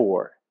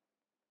therefore,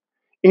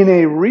 in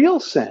a real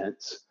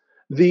sense,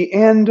 the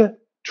end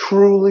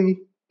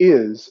truly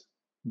is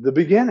the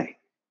beginning.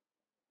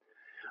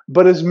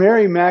 But as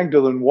Mary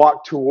Magdalene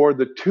walked toward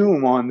the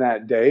tomb on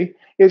that day,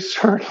 it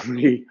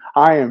certainly,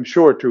 I am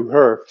sure to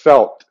her,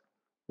 felt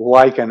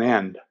like an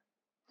end.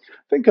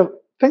 Think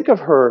of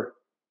her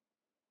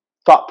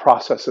thought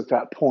process at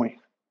that point.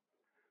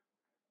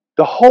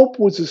 The hope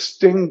was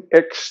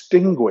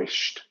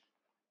extinguished.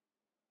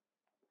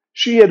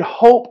 She had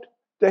hoped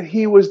that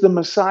he was the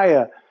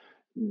Messiah.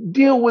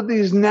 Deal with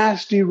these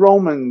nasty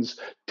Romans.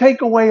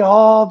 Take away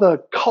all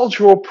the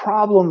cultural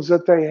problems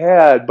that they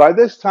had. By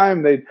this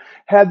time, they'd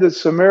had the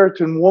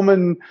Samaritan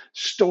woman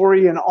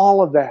story and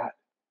all of that.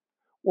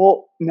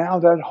 Well, now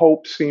that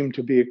hope seemed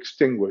to be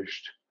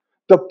extinguished.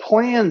 The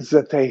plans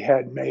that they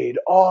had made,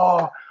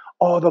 all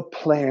the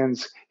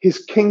plans. His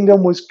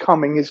kingdom was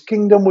coming. His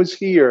kingdom was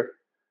here.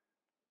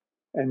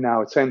 And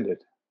now it's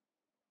ended.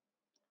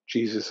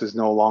 Jesus is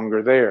no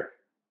longer there.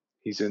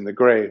 He's in the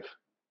grave.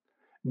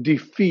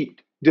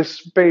 Defeat,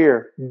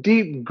 despair,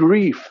 deep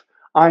grief,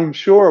 I'm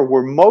sure,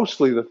 were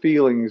mostly the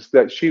feelings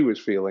that she was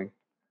feeling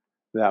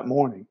that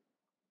morning.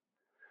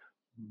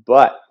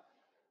 But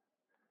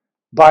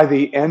by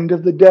the end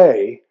of the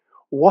day,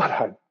 what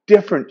a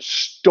different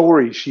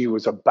story she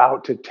was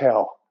about to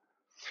tell.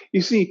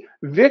 You see,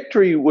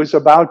 victory was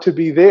about to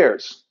be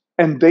theirs,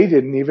 and they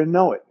didn't even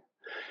know it.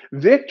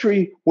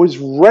 Victory was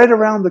right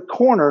around the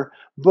corner,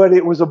 but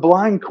it was a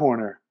blind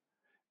corner.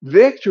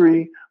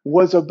 Victory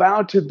was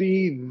about to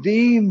be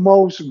the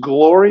most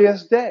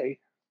glorious day,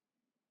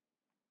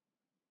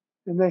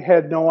 and they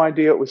had no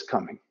idea it was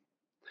coming.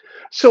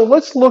 So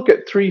let's look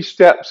at 3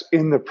 steps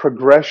in the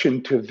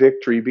progression to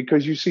victory,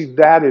 because you see,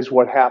 that is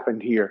what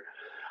happened here.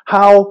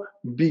 How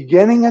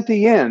beginning at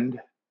the end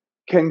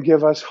can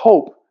give us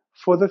hope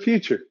for the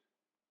future.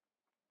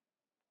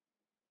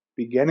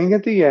 Beginning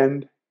at the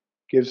end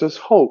gives us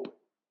hope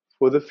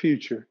for the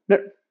future. Now,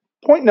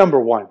 point number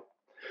 1.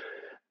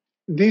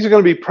 These are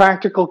going to be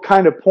practical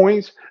kind of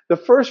points. The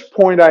first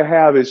point I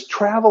have is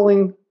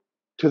traveling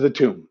to the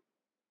tomb.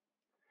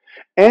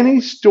 Any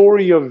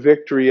story of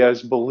victory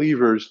as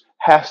believers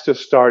has to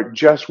start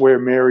just where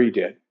Mary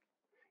did.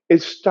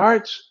 It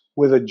starts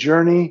with a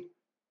journey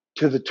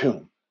to the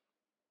tomb.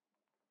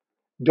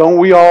 Don't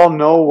we all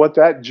know what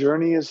that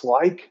journey is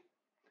like?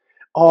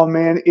 Oh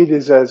man, it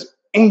is as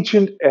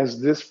ancient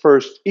as this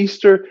first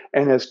Easter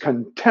and as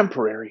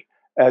contemporary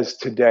as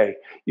today.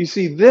 You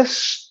see, this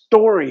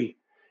story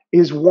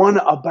is one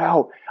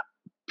about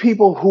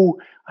people who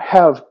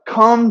have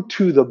come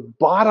to the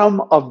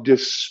bottom of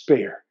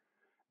despair.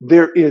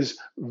 There is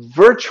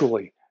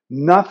virtually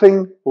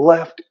nothing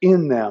left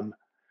in them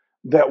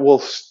that will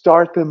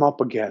start them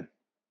up again.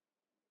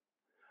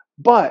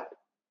 But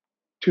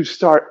to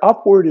start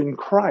upward in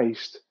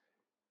Christ,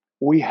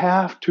 we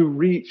have to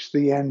reach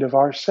the end of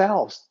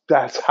ourselves.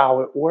 That's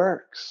how it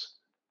works.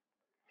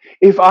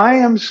 If I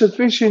am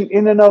sufficient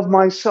in and of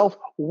myself,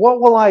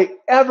 what will I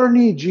ever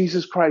need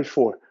Jesus Christ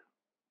for?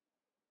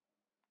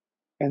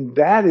 And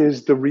that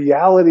is the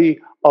reality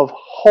of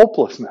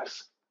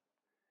hopelessness.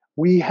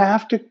 We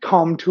have to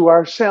come to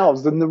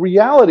ourselves. And the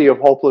reality of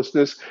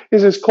hopelessness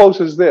is as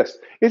close as this.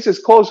 It's as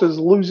close as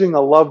losing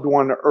a loved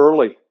one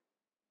early.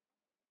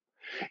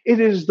 It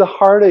is the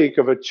heartache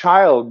of a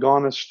child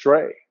gone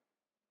astray.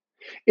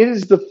 It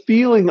is the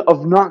feeling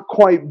of not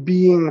quite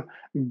being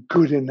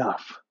good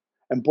enough.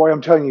 And boy,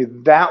 I'm telling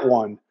you, that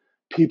one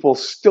people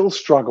still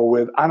struggle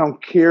with. I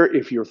don't care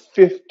if you're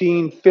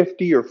 15,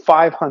 50, or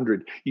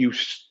 500, you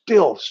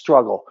still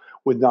struggle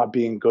with not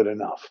being good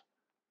enough.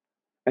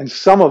 And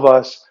some of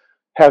us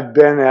have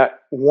been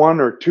at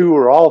 1 or 2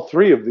 or all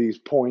 3 of these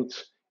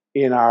points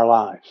in our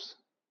lives.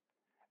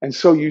 And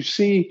so you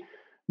see,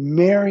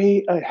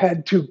 Mary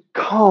had to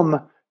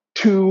come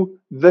to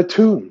the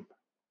tomb.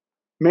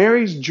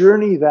 Mary's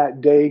journey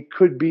that day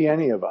could be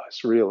any of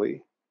us,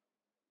 really.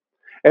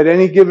 At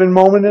any given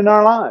moment in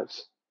our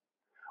lives,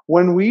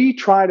 when we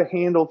try to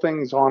handle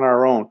things on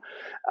our own,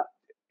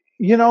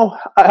 you know,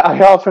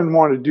 I often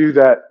want to do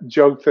that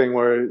joke thing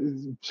where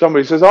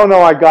somebody says, "Oh, no,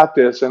 I got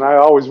this." And I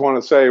always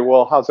want to say,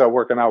 "Well, how's that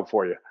working out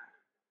for you?"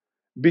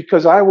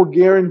 Because I will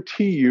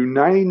guarantee you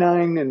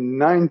 99 and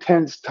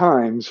 9/10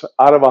 times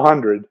out of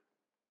 100,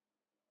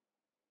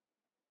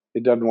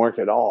 it doesn't work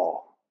at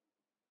all.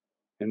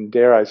 And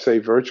dare I say,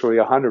 virtually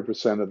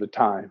 100% of the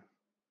time,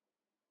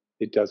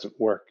 it doesn't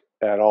work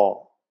at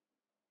all.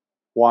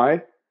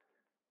 Why?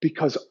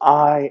 Because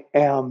I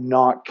am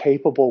not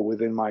capable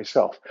within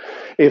myself.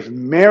 If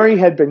Mary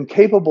had been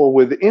capable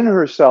within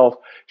herself,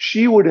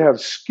 she would have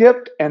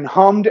skipped and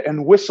hummed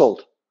and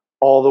whistled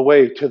all the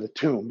way to the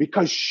tomb,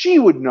 because she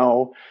would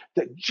know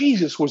that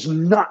Jesus was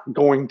not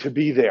going to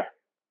be there.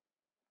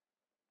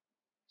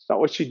 It's not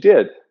what she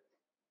did.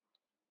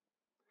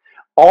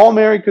 All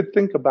Mary could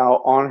think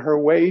about on her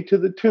way to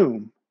the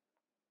tomb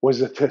was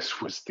that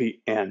this was the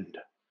end.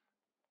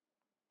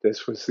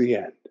 This was the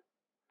end.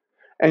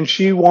 And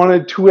she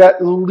wanted to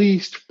at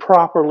least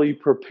properly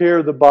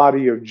prepare the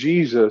body of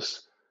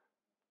Jesus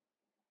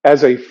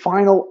as a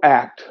final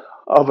act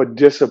of a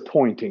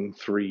disappointing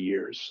 3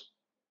 years.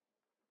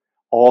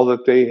 All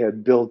that they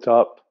had built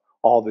up,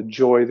 all the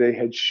joy they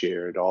had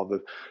shared, all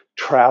the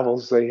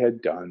travels they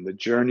had done, the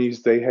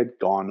journeys they had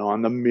gone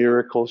on, the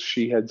miracles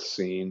she had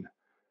seen,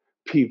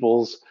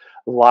 people's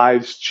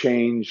lives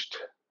changed,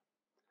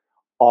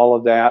 all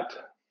of that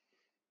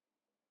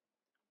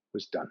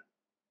was done.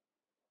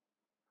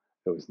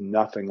 There was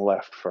nothing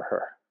left for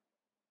her.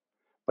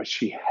 But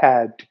she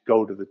had to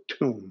go to the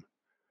tomb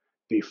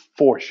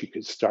before she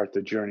could start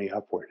the journey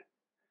upward.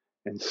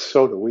 And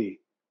so do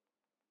we.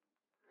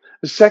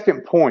 The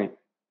second point,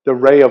 the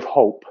ray of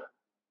hope.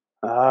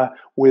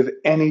 With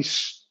any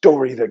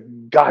story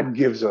that God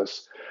gives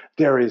us,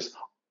 there is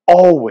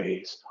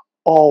always,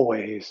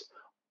 always,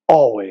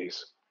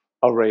 always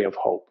a ray of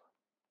hope.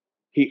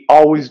 He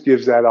always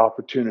gives that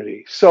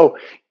opportunity. So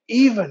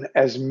even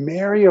as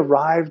Mary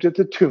arrived at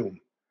the tomb,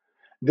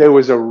 there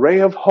was a ray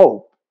of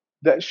hope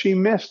that she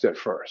missed at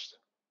first.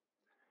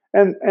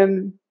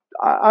 And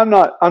I'm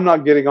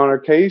not getting on her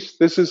case.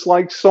 This is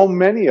like so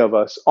many of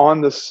us on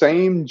the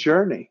same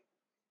journey.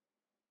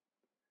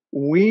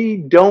 We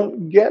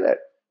don't get it.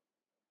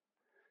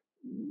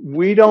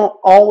 We don't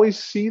always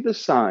see the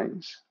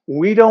signs.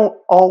 We don't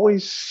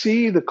always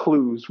see the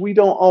clues. We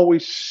don't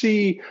always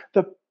see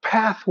the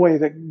pathway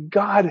that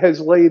God has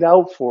laid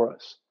out for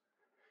us.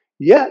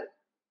 Yet,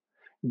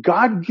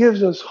 God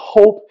gives us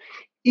hope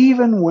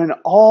even when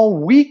all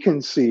we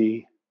can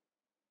see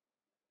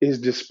is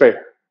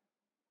despair.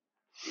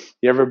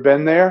 You ever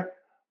been there?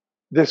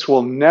 This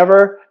will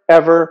never,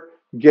 ever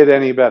get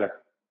any better.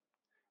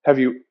 Have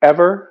you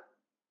ever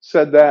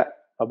said that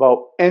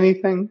about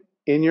anything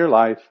in your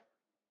life?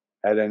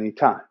 at any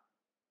time.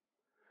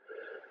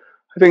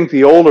 I think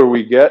the older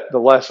we get, the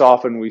less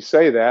often we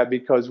say that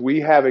because we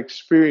have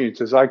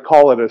experiences. I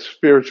call it a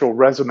spiritual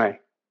resume.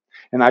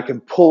 And I can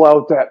pull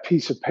out that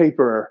piece of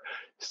paper,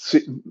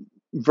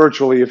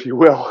 virtually, if you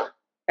will,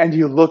 and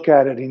you look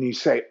at it and you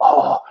say,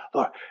 oh,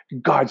 Lord,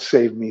 God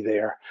saved me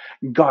there.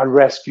 God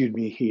rescued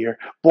me here.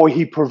 Boy,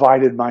 he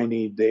provided my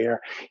need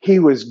there. He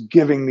was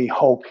giving me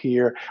hope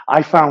here.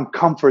 I found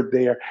comfort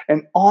there.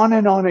 And on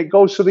it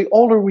goes. So the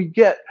older we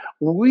get,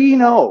 we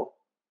know,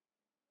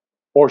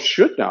 or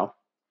should know,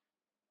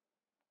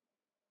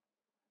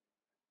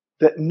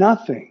 that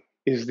nothing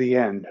is the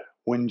end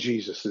when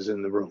Jesus is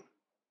in the room.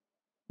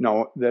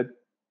 No,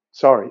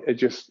 it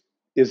just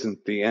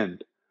isn't the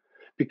end.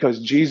 Because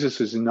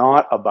Jesus is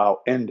not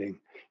about ending.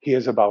 He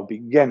is about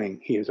beginning.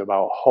 He is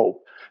about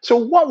hope. So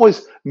what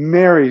was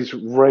Mary's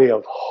ray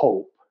of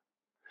hope?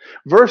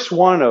 Verse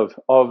 1 of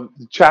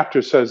the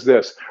chapter says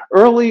this: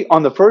 early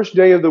on the first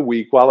day of the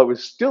week, while it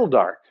was still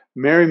dark,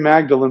 Mary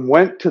Magdalene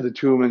went to the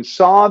tomb and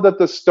saw that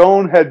the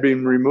stone had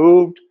been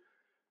removed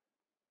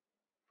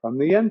from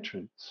the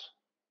entrance.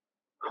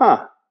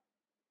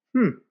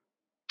 Do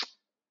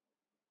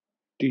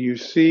you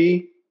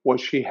see what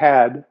she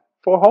had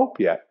for hope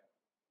yet?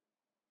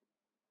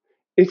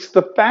 It's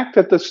the fact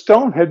that the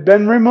stone had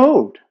been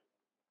removed.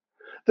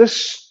 The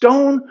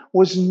stone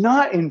was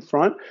not in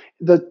front.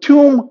 The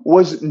tomb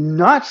was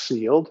not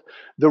sealed.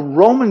 The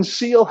Roman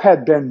seal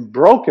had been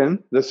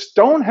broken. The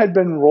stone had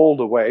been rolled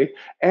away.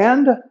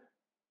 And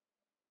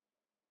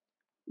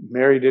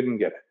Mary didn't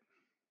get it.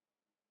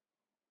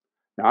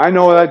 Now, I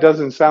know that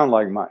doesn't sound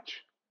like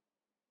much,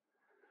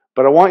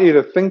 but I want you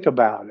to think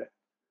about it.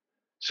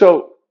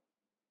 So,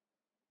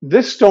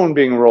 this stone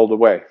being rolled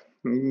away,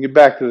 we can get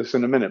back to this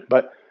in a minute,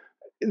 but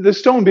the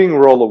stone being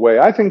rolled away,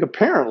 I think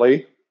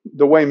apparently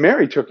the way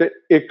Mary took it,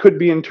 it could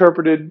be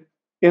interpreted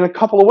in a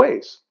couple of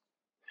ways.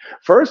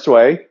 First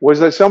way was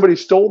that somebody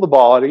stole the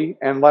body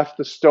and left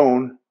the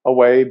stone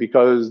away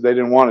because they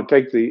didn't want to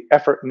take the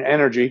effort and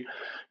energy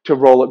to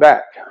roll it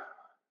back.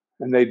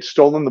 And they'd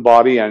stolen the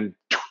body and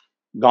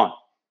gone.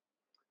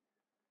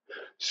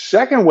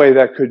 Second way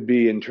that could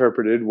be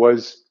interpreted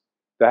was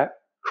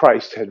that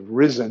Christ had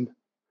risen.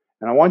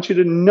 And I want you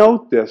to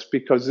note this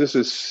because this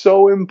is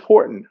so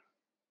important.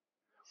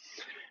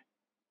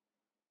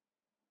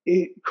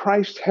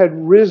 Christ had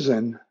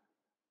risen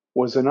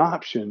was an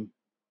option,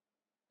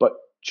 but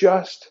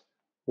just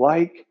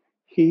like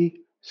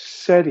he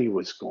said he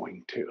was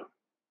going to.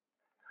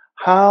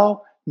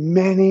 How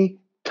many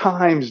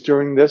times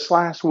during this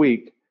last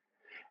week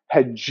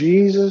had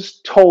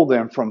Jesus told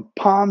them from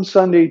Palm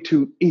Sunday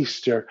to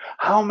Easter?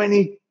 How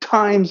many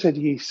times had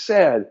he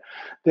said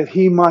that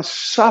he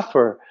must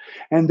suffer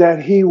and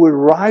that he would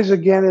rise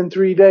again in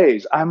 3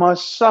 days? I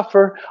must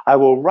suffer. I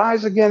will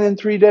rise again in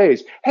 3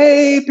 days.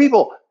 Hey,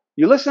 people,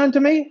 you listening to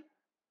me?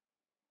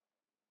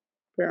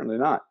 Apparently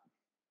not.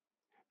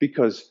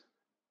 Because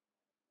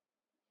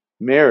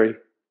Mary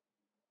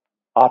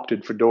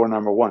opted for door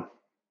number 1.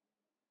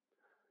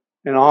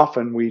 And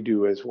often we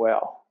do as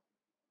well.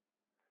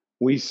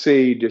 We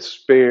see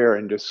despair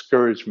and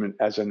discouragement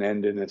as an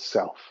end in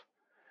itself.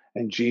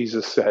 And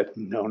Jesus said,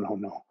 no, no,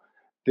 no.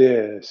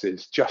 This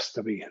is just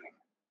the beginning.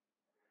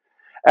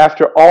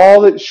 After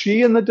all that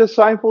she and the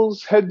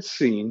disciples had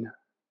seen,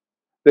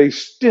 they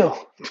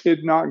still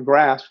did not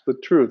grasp the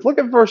truth. Look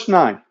at verse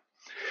 9.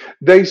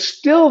 They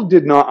still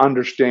did not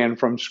understand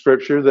from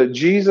Scripture that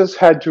Jesus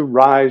had to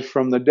rise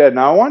from the dead.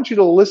 Now, I want you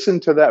to listen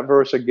to that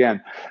verse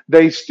again.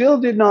 They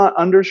still did not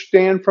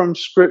understand from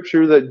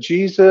Scripture that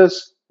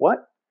Jesus,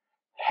 what?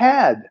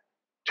 Had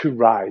to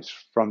rise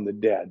from the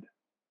dead.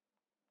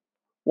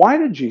 Why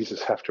did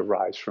Jesus have to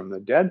rise from the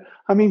dead?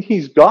 I mean,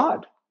 he's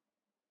God.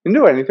 He can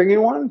do anything he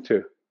wanted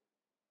to.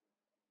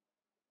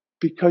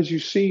 Because you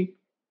see,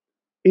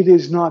 it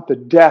is not the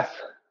death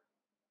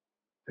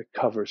that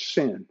covers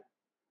sin.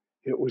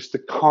 It was the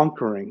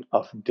conquering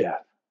of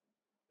death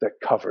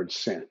that covered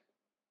sin.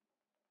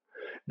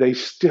 They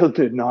still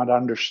did not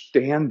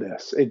understand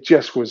this. It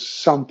just was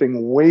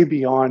something way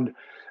beyond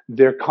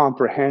their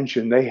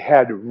comprehension. They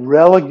had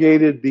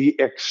relegated the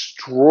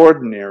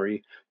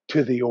extraordinary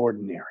to the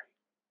ordinary.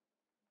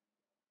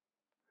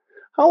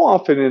 How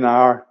often in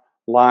our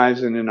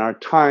lives and in our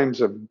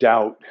times of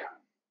doubt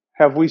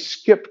have we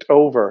skipped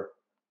over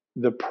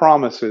the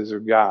promises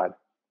of God?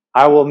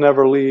 I will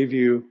never leave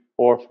you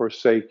or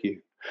forsake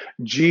you.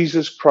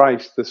 Jesus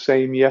Christ, the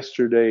same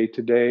yesterday,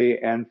 today,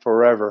 and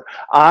forever.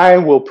 I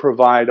will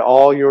provide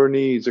all your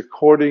needs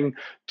according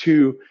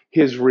to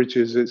his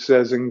riches, it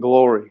says, in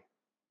glory.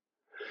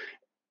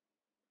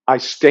 I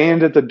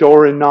stand at the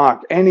door and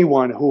knock.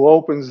 Anyone who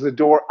opens the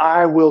door,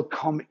 I will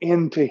come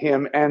into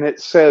him. And it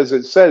says,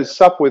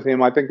 sup with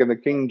him, I think in the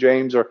King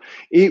James, or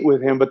eat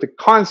with him. But the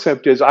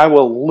concept is, I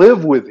will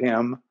live with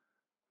him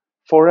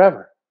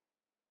forever.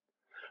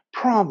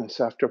 Promise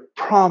after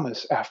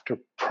promise after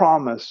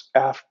promise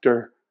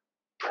after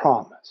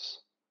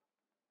promise.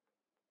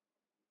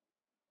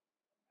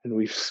 And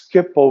we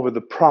skip over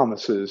the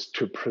promises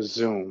to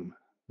presume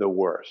the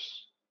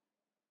worst.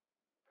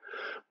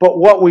 But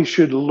what we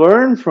should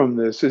learn from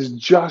this is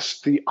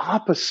just the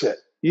opposite.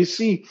 You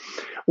see,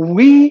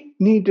 we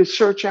need to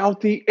search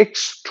out the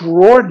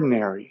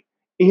extraordinary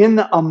in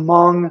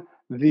among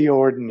the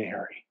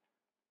ordinary.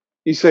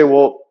 You say,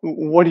 well,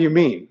 what do you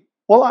mean?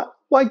 Well,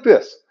 like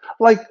this,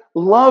 like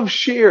love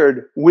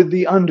shared with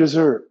the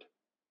undeserved.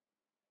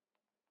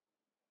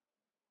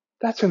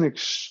 That's an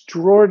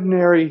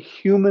extraordinary,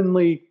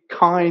 humanly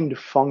kind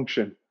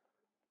function.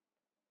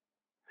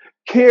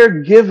 Care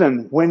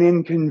given when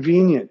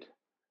inconvenient.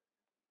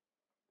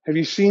 Have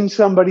you seen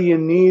somebody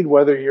in need,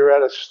 whether you're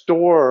at a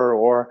store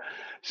or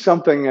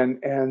something,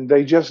 and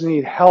they just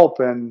need help,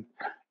 and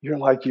you're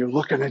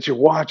looking at your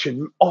watch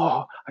and,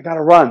 oh, I got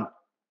to run.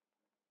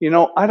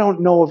 I don't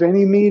know of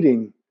any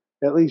meeting,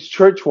 at least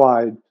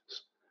church-wide,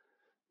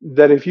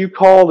 that if you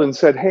called and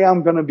said, hey,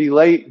 I'm going to be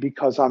late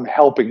because I'm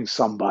helping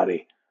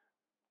somebody,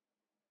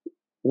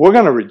 we're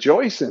going to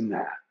rejoice in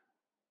that.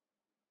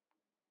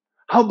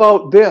 How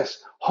about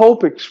this?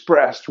 Hope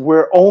expressed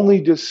where only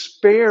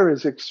despair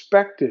is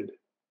expected.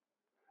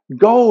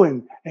 Go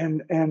and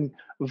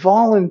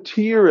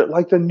volunteer at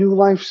like the New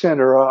Life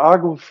Center or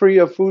Agua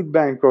Fria Food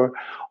Bank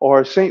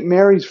or St.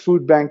 Mary's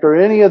Food Bank or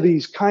any of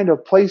these kind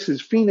of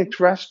places, Phoenix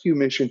Rescue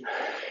Mission.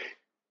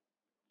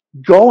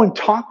 Go and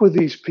talk with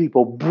these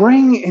people.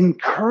 Bring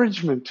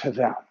encouragement to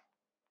them.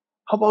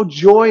 How about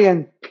joy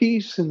and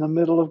peace in the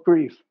middle of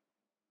grief?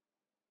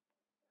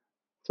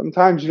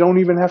 Sometimes you don't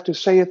even have to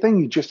say a thing.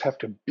 You just have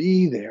to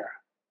be there.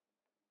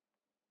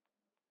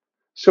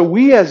 So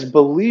we as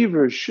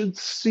believers should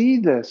see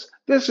this.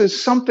 This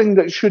is something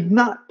that should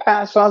not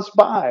pass us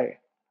by.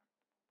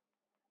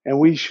 And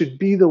we should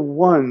be the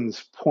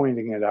ones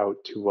pointing it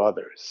out to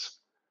others.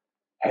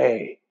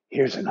 Hey,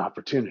 here's an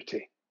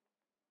opportunity.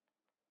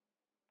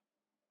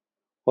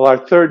 Well,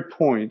 our third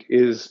point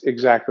is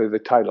exactly the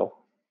title,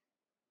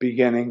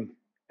 beginning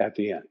at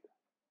the end.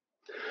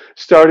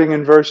 Starting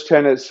in verse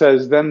 10, it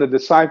says, then the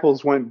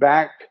disciples went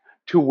back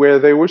to where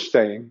they were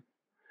staying.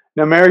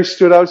 Now Mary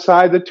stood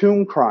outside the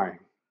tomb crying.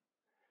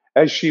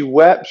 As she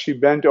wept, she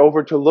bent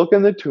over to look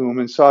in the tomb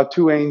and saw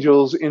two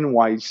angels in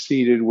white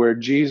seated where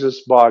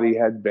Jesus' body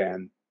had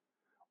been,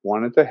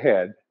 one at the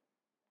head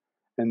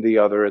and the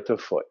other at the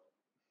foot.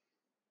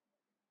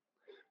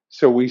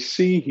 So we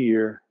see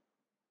here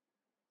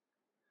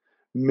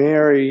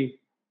Mary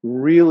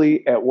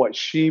really at what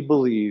she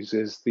believes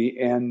is the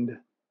end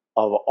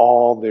of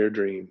all their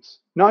dreams.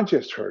 Not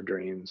just her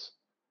dreams,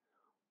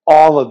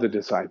 all of the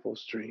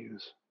disciples'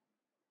 dreams.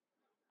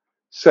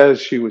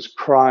 Says she was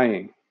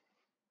crying.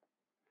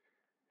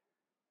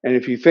 And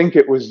if you think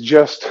it was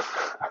just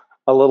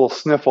a little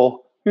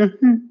sniffle, I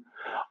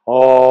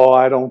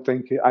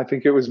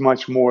think it was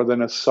much more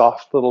than a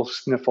soft little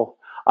sniffle.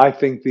 I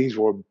think these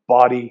were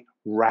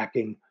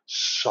body-racking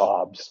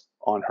sobs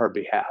on her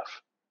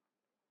behalf.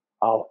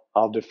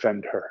 I'll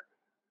defend her.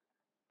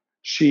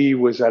 She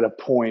was at a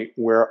point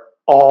where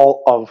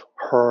all of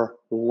her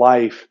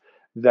life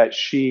that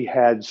she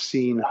had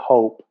seen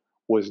hope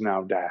was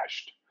now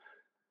dashed.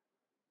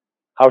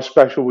 How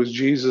special was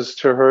Jesus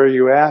to her,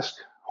 you ask?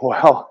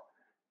 Well,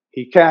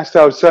 he cast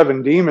out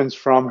 7 demons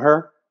from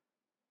her.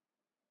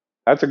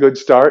 That's a good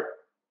start.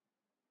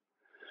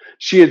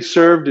 She had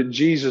served at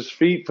Jesus'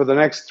 feet for the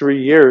next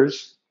 3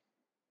 years.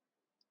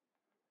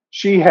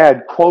 She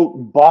had,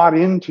 quote, bought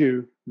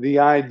into the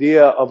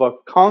idea of a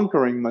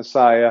conquering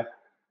Messiah,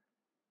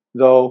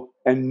 though,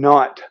 and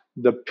not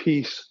the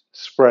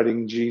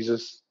peace-spreading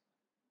Jesus.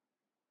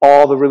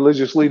 All the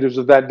religious leaders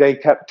of that day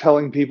kept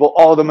telling people,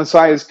 oh, the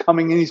Messiah is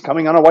coming, and he's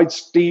coming on a white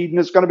steed, and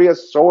it's going to be a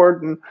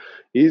sword, and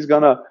he's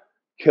going to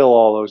kill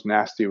all those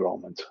nasty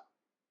Romans.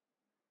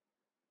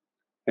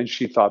 And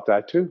she thought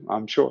that too,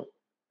 I'm sure.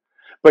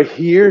 But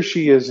here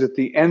she is at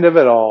the end of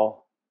it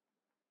all,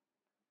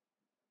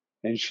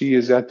 and she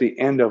is at the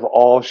end of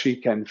all she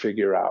can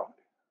figure out.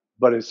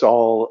 But it's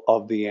all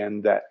of the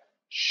end that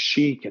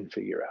she can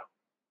figure out.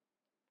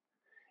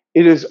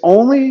 It is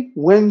only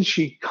when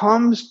she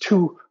comes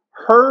to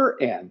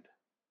her end.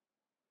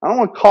 I don't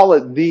want to call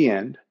it the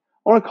end.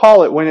 I want to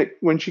call it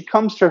when she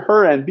comes to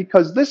her end,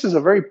 because this is a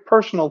very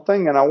personal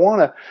thing, and I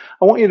want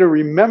you to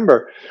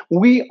remember,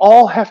 we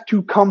all have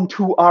to come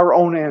to our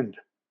own end.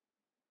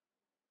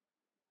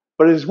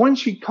 But it is when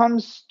she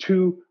comes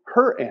to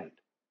her end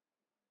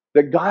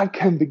that God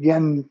can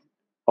begin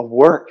a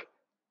work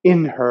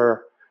in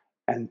her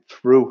and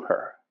through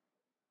her.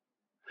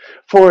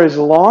 For as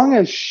long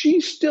as she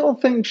still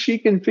thinks she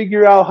can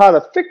figure out how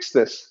to fix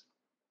this,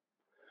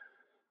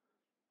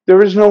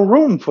 there is no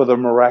room for the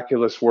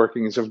miraculous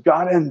workings of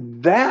God.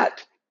 And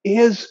that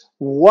is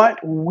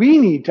what we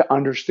need to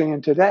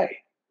understand today.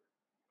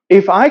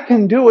 If I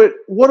can do it,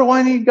 what do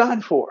I need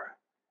God for?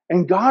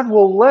 And God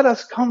will let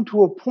us come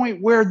to a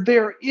point where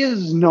there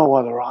is no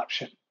other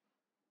option.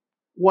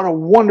 What a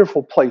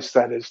wonderful place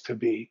that is to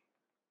be.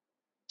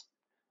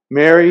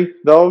 Mary,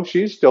 though,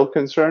 she's still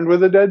concerned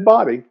with a dead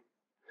body.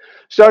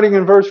 Starting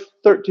in verse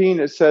 13,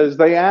 it says,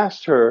 they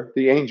asked her,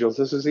 the angels,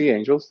 this is the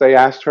angels, they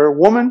asked her,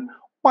 woman,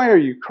 why are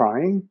you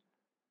crying?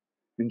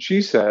 And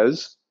she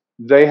says,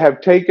 they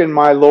have taken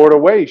my Lord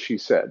away, she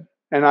said,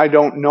 and I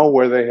don't know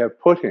where they have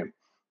put him."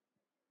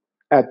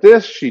 At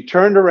this, she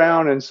turned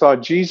around and saw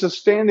Jesus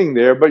standing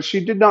there, but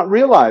she did not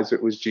realize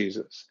it was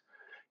Jesus.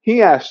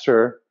 He asked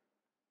her,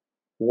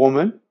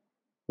 "Woman,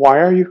 why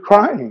are you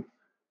crying?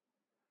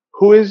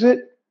 Who is it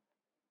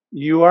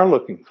you are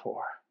looking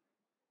for?"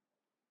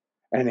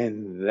 And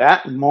in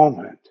that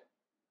moment,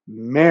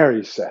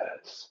 Mary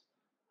says,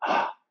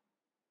 "Ah,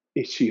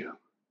 it's you."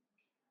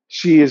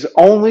 She is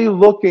only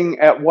looking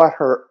at what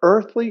her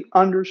earthly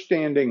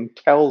understanding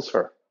tells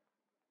her.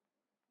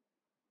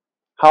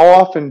 How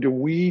often do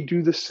we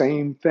do the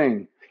same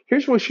thing?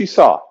 Here's what she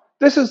saw.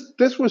 This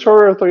was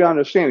her earthly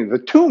understanding. The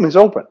tomb is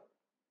open.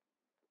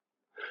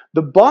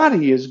 The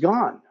body is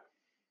gone.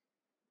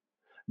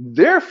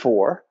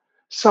 Therefore,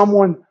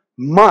 someone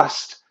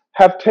must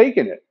have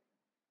taken it.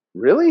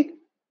 Really?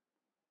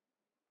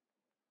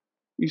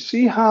 You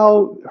see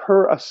how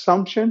her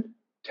assumption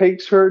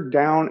takes her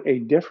down a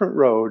different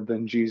road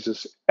than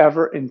Jesus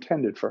ever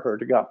intended for her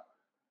to go.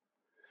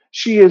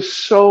 She is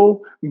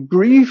so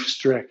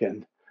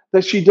grief-stricken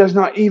that she does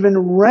not even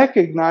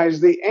recognize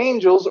the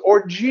angels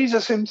or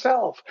Jesus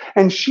himself.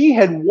 And she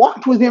had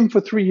walked with him for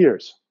 3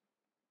 years.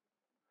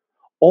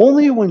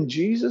 Only when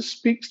Jesus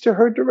speaks to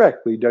her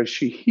directly does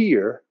she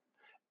hear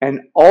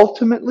and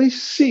ultimately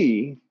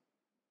see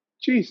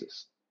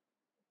Jesus.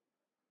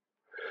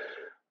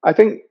 I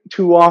think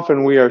too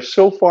often we are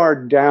so far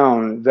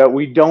down that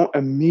we don't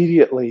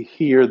immediately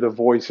hear the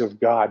voice of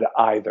God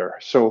either.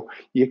 So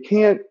you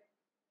can't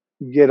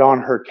get on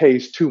her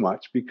case too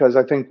much, because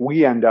I think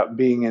we end up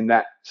being in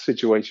that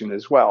situation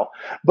as well.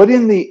 But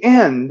in the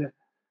end,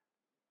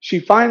 she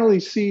finally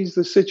sees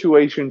the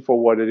situation for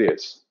what it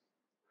is.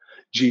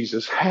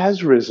 Jesus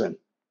has risen.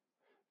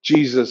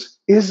 Jesus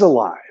is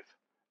alive.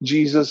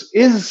 Jesus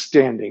is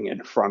standing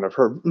in front of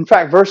her. In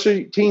fact, verse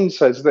 18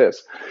 says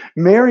this: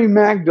 Mary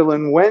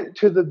Magdalene went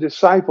to the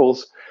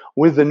disciples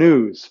with the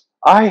news,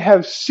 "I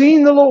have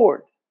seen the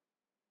Lord."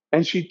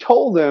 And she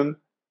told them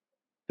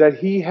that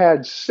he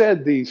had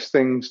said these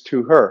things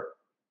to her.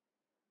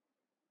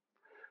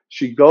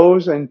 She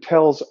goes and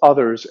tells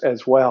others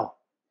as well.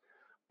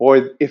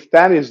 Boy, if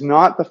that is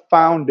not the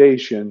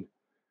foundation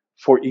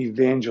for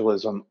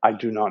evangelism, I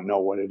do not know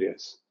what it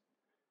is.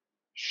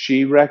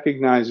 She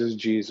recognizes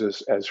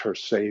Jesus as her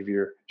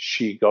Savior.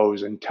 She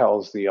goes and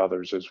tells the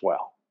others as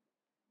well.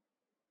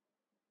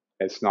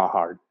 It's not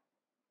hard.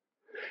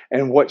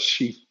 And what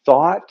she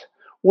thought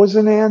was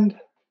an end,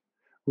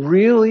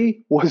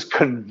 really was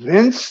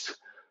convinced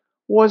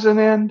was an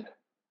end,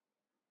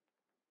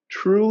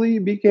 truly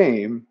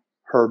became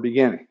her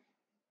beginning.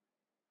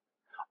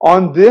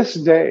 On this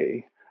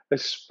day,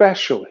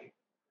 especially,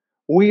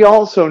 we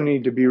also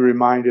need to be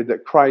reminded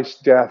that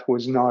Christ's death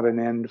was not an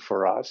end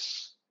for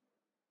us.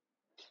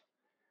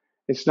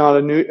 It's not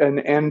an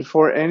end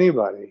for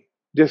anybody.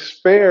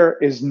 Despair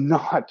is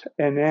not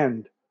an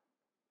end.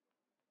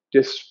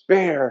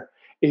 Despair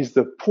is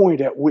the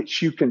point at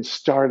which you can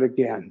start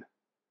again.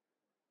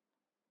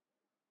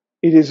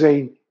 It is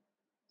a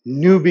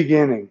new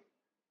beginning.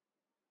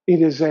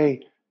 It is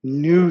a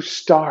new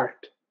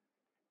start.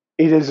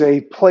 It is a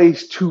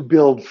place to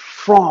build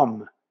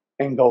from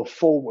and go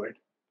forward.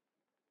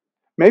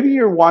 Maybe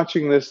you're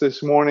watching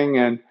this morning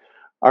and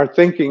are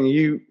thinking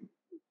you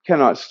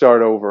cannot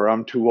start over.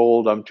 I'm too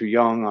old. I'm too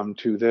young. I'm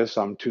too this.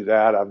 I'm too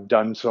that. I've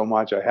done so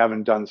much. I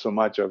haven't done so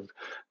much of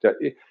that.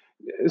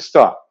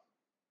 Stop.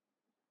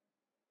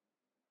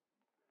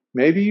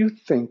 Maybe you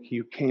think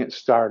you can't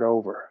start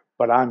over,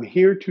 but I'm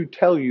here to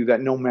tell you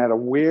that no matter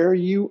where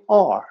you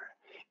are,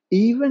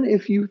 even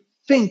if you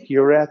think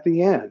you're at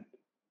the end,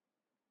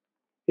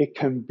 it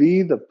can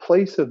be the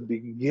place of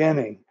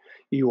beginning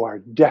you are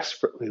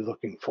desperately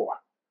looking for.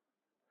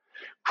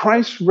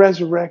 Christ's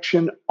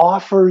resurrection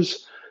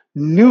offers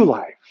new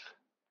life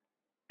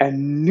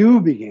and new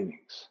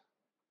beginnings.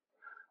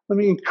 Let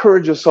me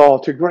encourage us all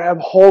to grab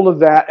hold of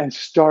that and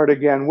start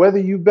again. Whether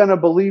you've been a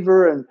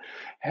believer and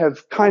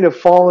have kind of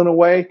fallen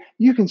away,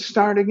 you can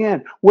start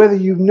again. Whether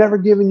you've never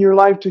given your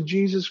life to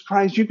Jesus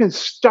Christ, you can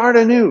start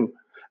anew.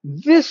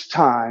 This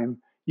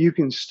time, you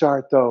can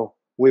start, though,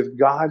 with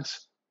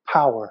God's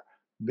power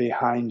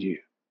behind you.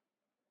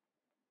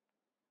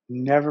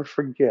 Never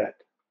forget,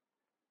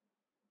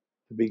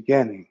 the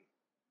beginning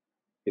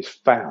is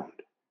found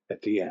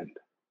at the end.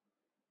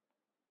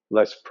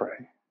 Let's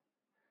pray.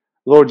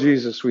 Lord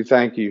Jesus, we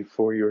thank you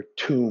for your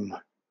tomb.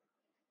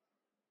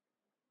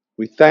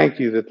 We thank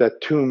you that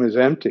that tomb is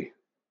empty.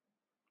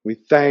 We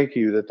thank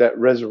you that that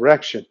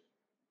resurrection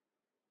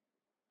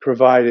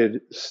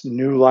provided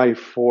new life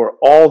for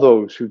all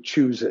those who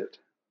choose it.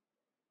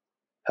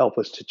 Help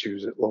us to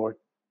choose it, Lord.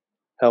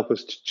 Help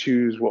us to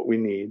choose what we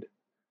need.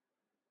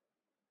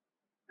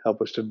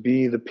 Help us to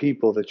be the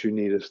people that you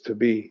need us to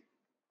be.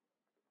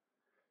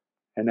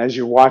 And as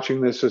you're watching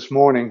this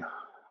morning, I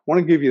want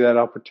to give you that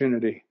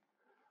opportunity.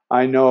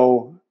 I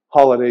know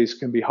holidays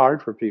can be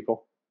hard for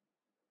people.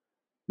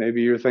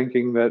 Maybe you're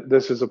thinking that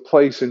this is a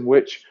place in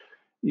which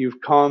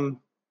you've come,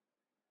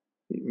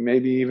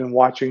 maybe even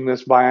watching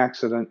this by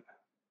accident.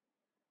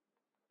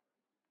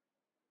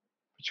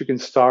 But you can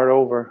start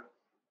over.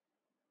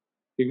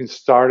 You can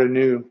start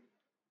anew.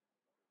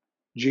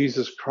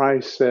 Jesus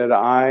Christ said,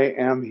 I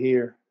am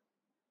here.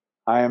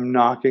 I am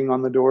knocking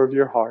on the door of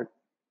your heart.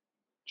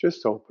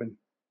 Just open,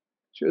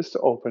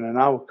 and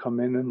I will come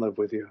in and live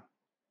with you.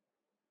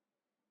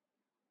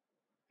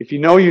 If you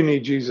know you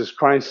need Jesus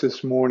Christ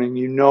this morning,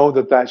 you know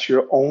that that's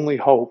your only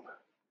hope.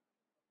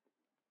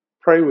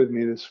 Pray with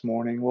me this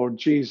morning. Lord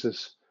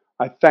Jesus,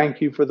 I thank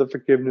you for the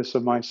forgiveness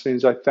of my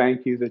sins. I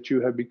thank you that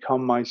you have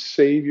become my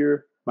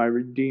Savior, my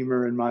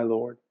Redeemer, and my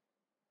Lord.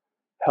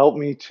 Help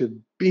me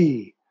to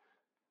be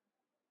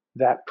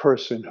that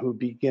person who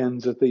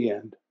begins at the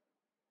end.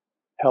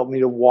 Help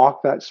me to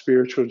walk that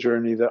spiritual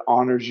journey that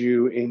honors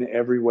you in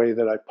every way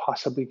that I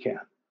possibly can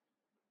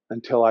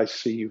until I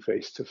see you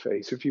face to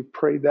face. If you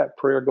prayed that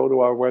prayer, go to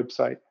our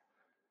website.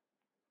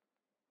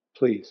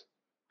 Please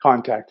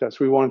contact us.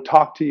 We want to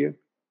talk to you.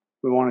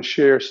 We want to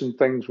share some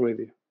things with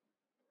you.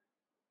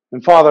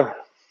 And Father,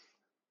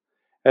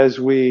 as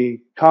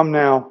we come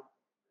now,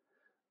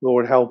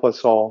 Lord, help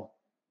us all.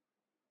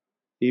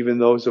 Even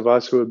those of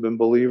us who have been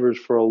believers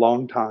for a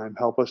long time,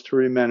 help us to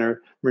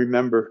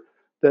remember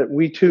that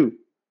we too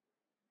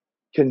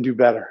can do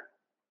better.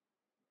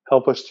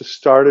 Help us to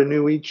start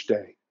anew each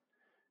day.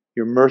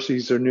 Your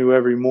mercies are new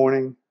every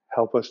morning.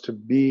 Help us to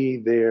be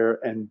there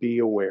and be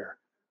aware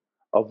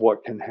of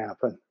what can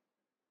happen.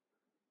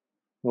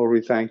 Lord, we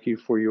thank you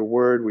for your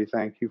word. We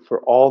thank you for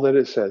all that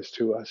it says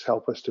to us.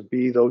 Help us to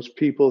be those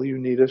people you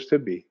need us to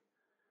be.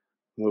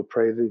 And we'll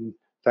pray and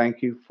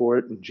thank you for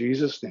it in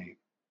Jesus' name.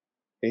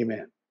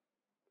 Amen.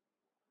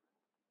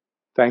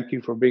 Thank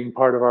you for being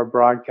part of our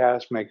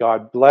broadcast. May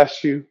God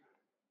bless you,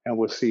 and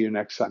we'll see you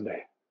next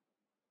Sunday.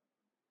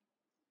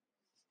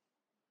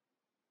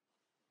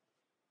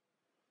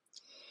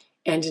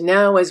 And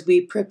now, as we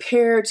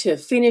prepare to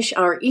finish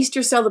our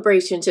Easter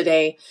celebration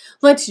today,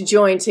 let's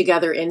join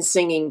together in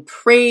singing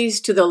Praise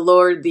to the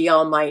Lord the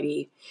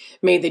Almighty.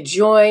 May the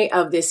joy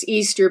of this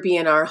Easter be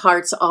in our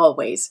hearts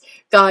always.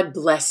 God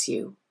bless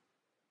you.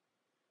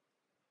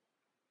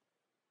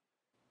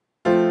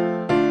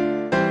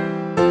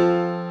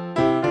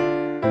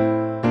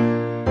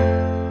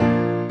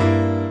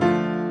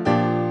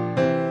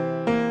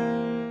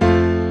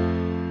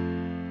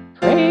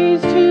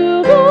 Praise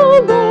to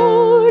the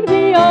Lord,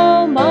 the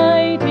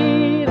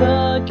Almighty,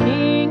 the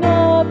King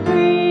of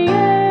creation.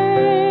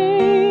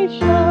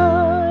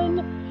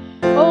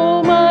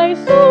 Oh, my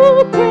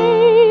soul,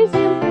 praise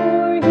Him,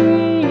 for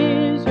He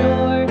is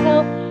your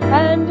help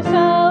and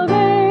salvation.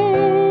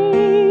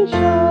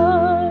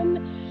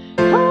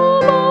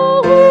 Come,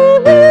 all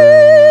who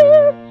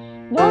hear,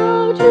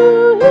 now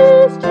to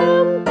His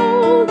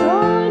temple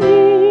draw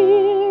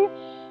near.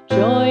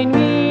 Join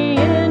me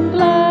in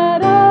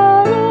glad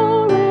adoration.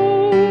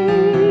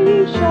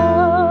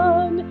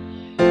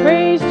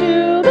 Praise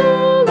to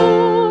the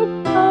Lord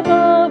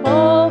above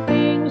all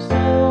things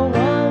so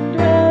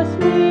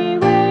wondrously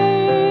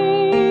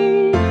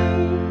reigning.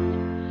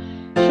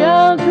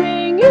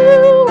 Sheltering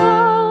you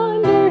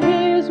under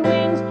His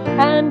wings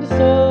and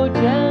so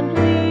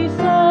gently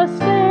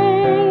sustaining.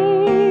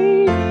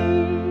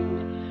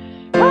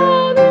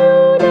 Have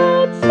you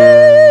not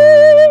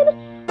seen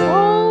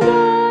all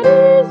that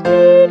is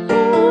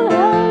needful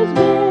has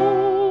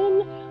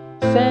been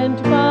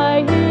sent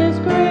by His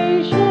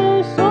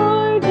gracious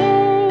ordaining?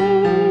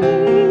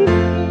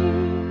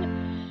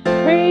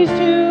 Praise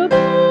to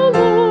the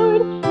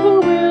Lord, who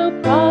will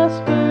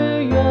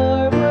prosper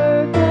your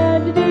work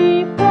and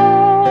defend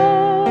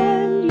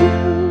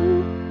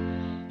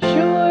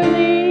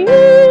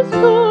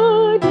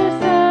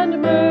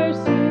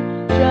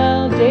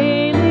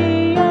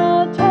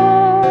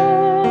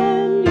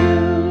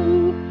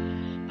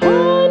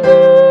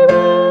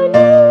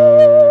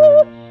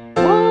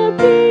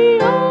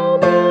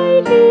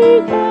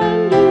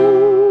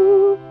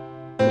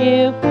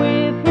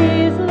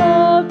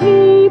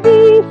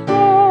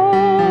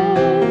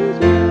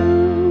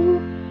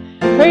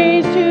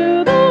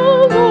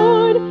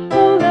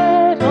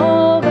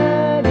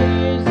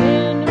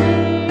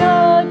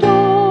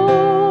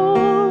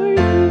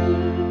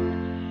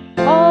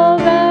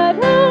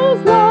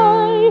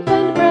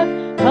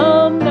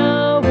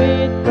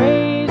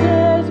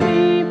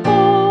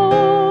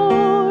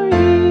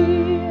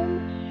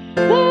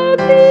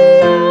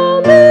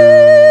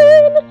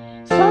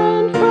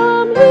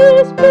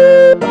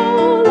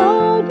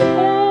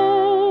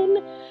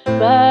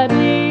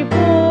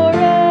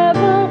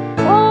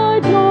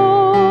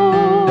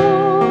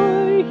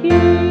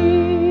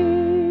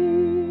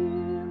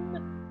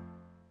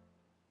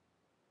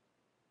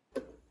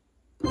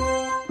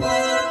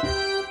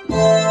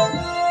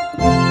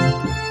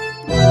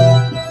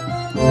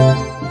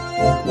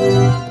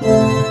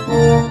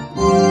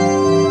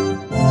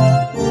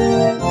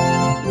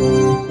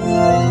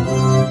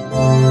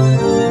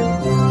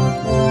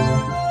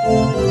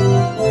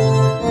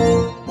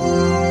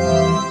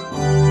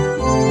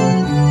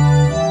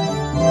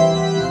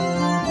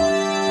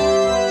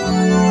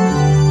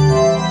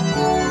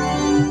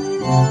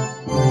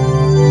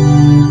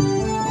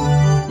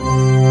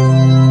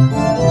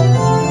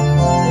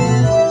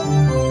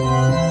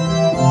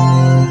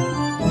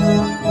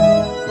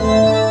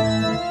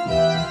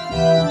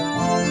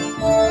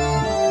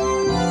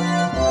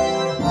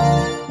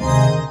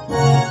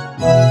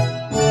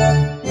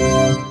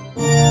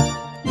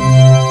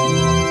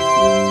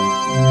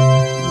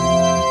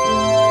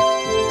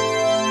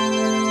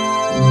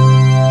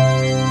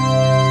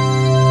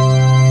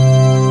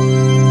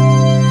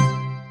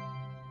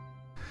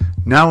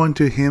Now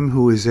unto him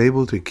who is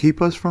able to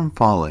keep us from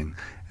falling,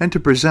 and to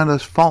present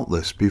us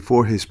faultless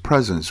before his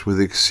presence with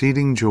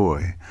exceeding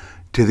joy,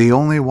 to the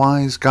only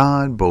wise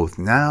God, both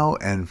now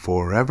and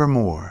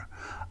forevermore.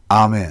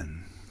 Amen.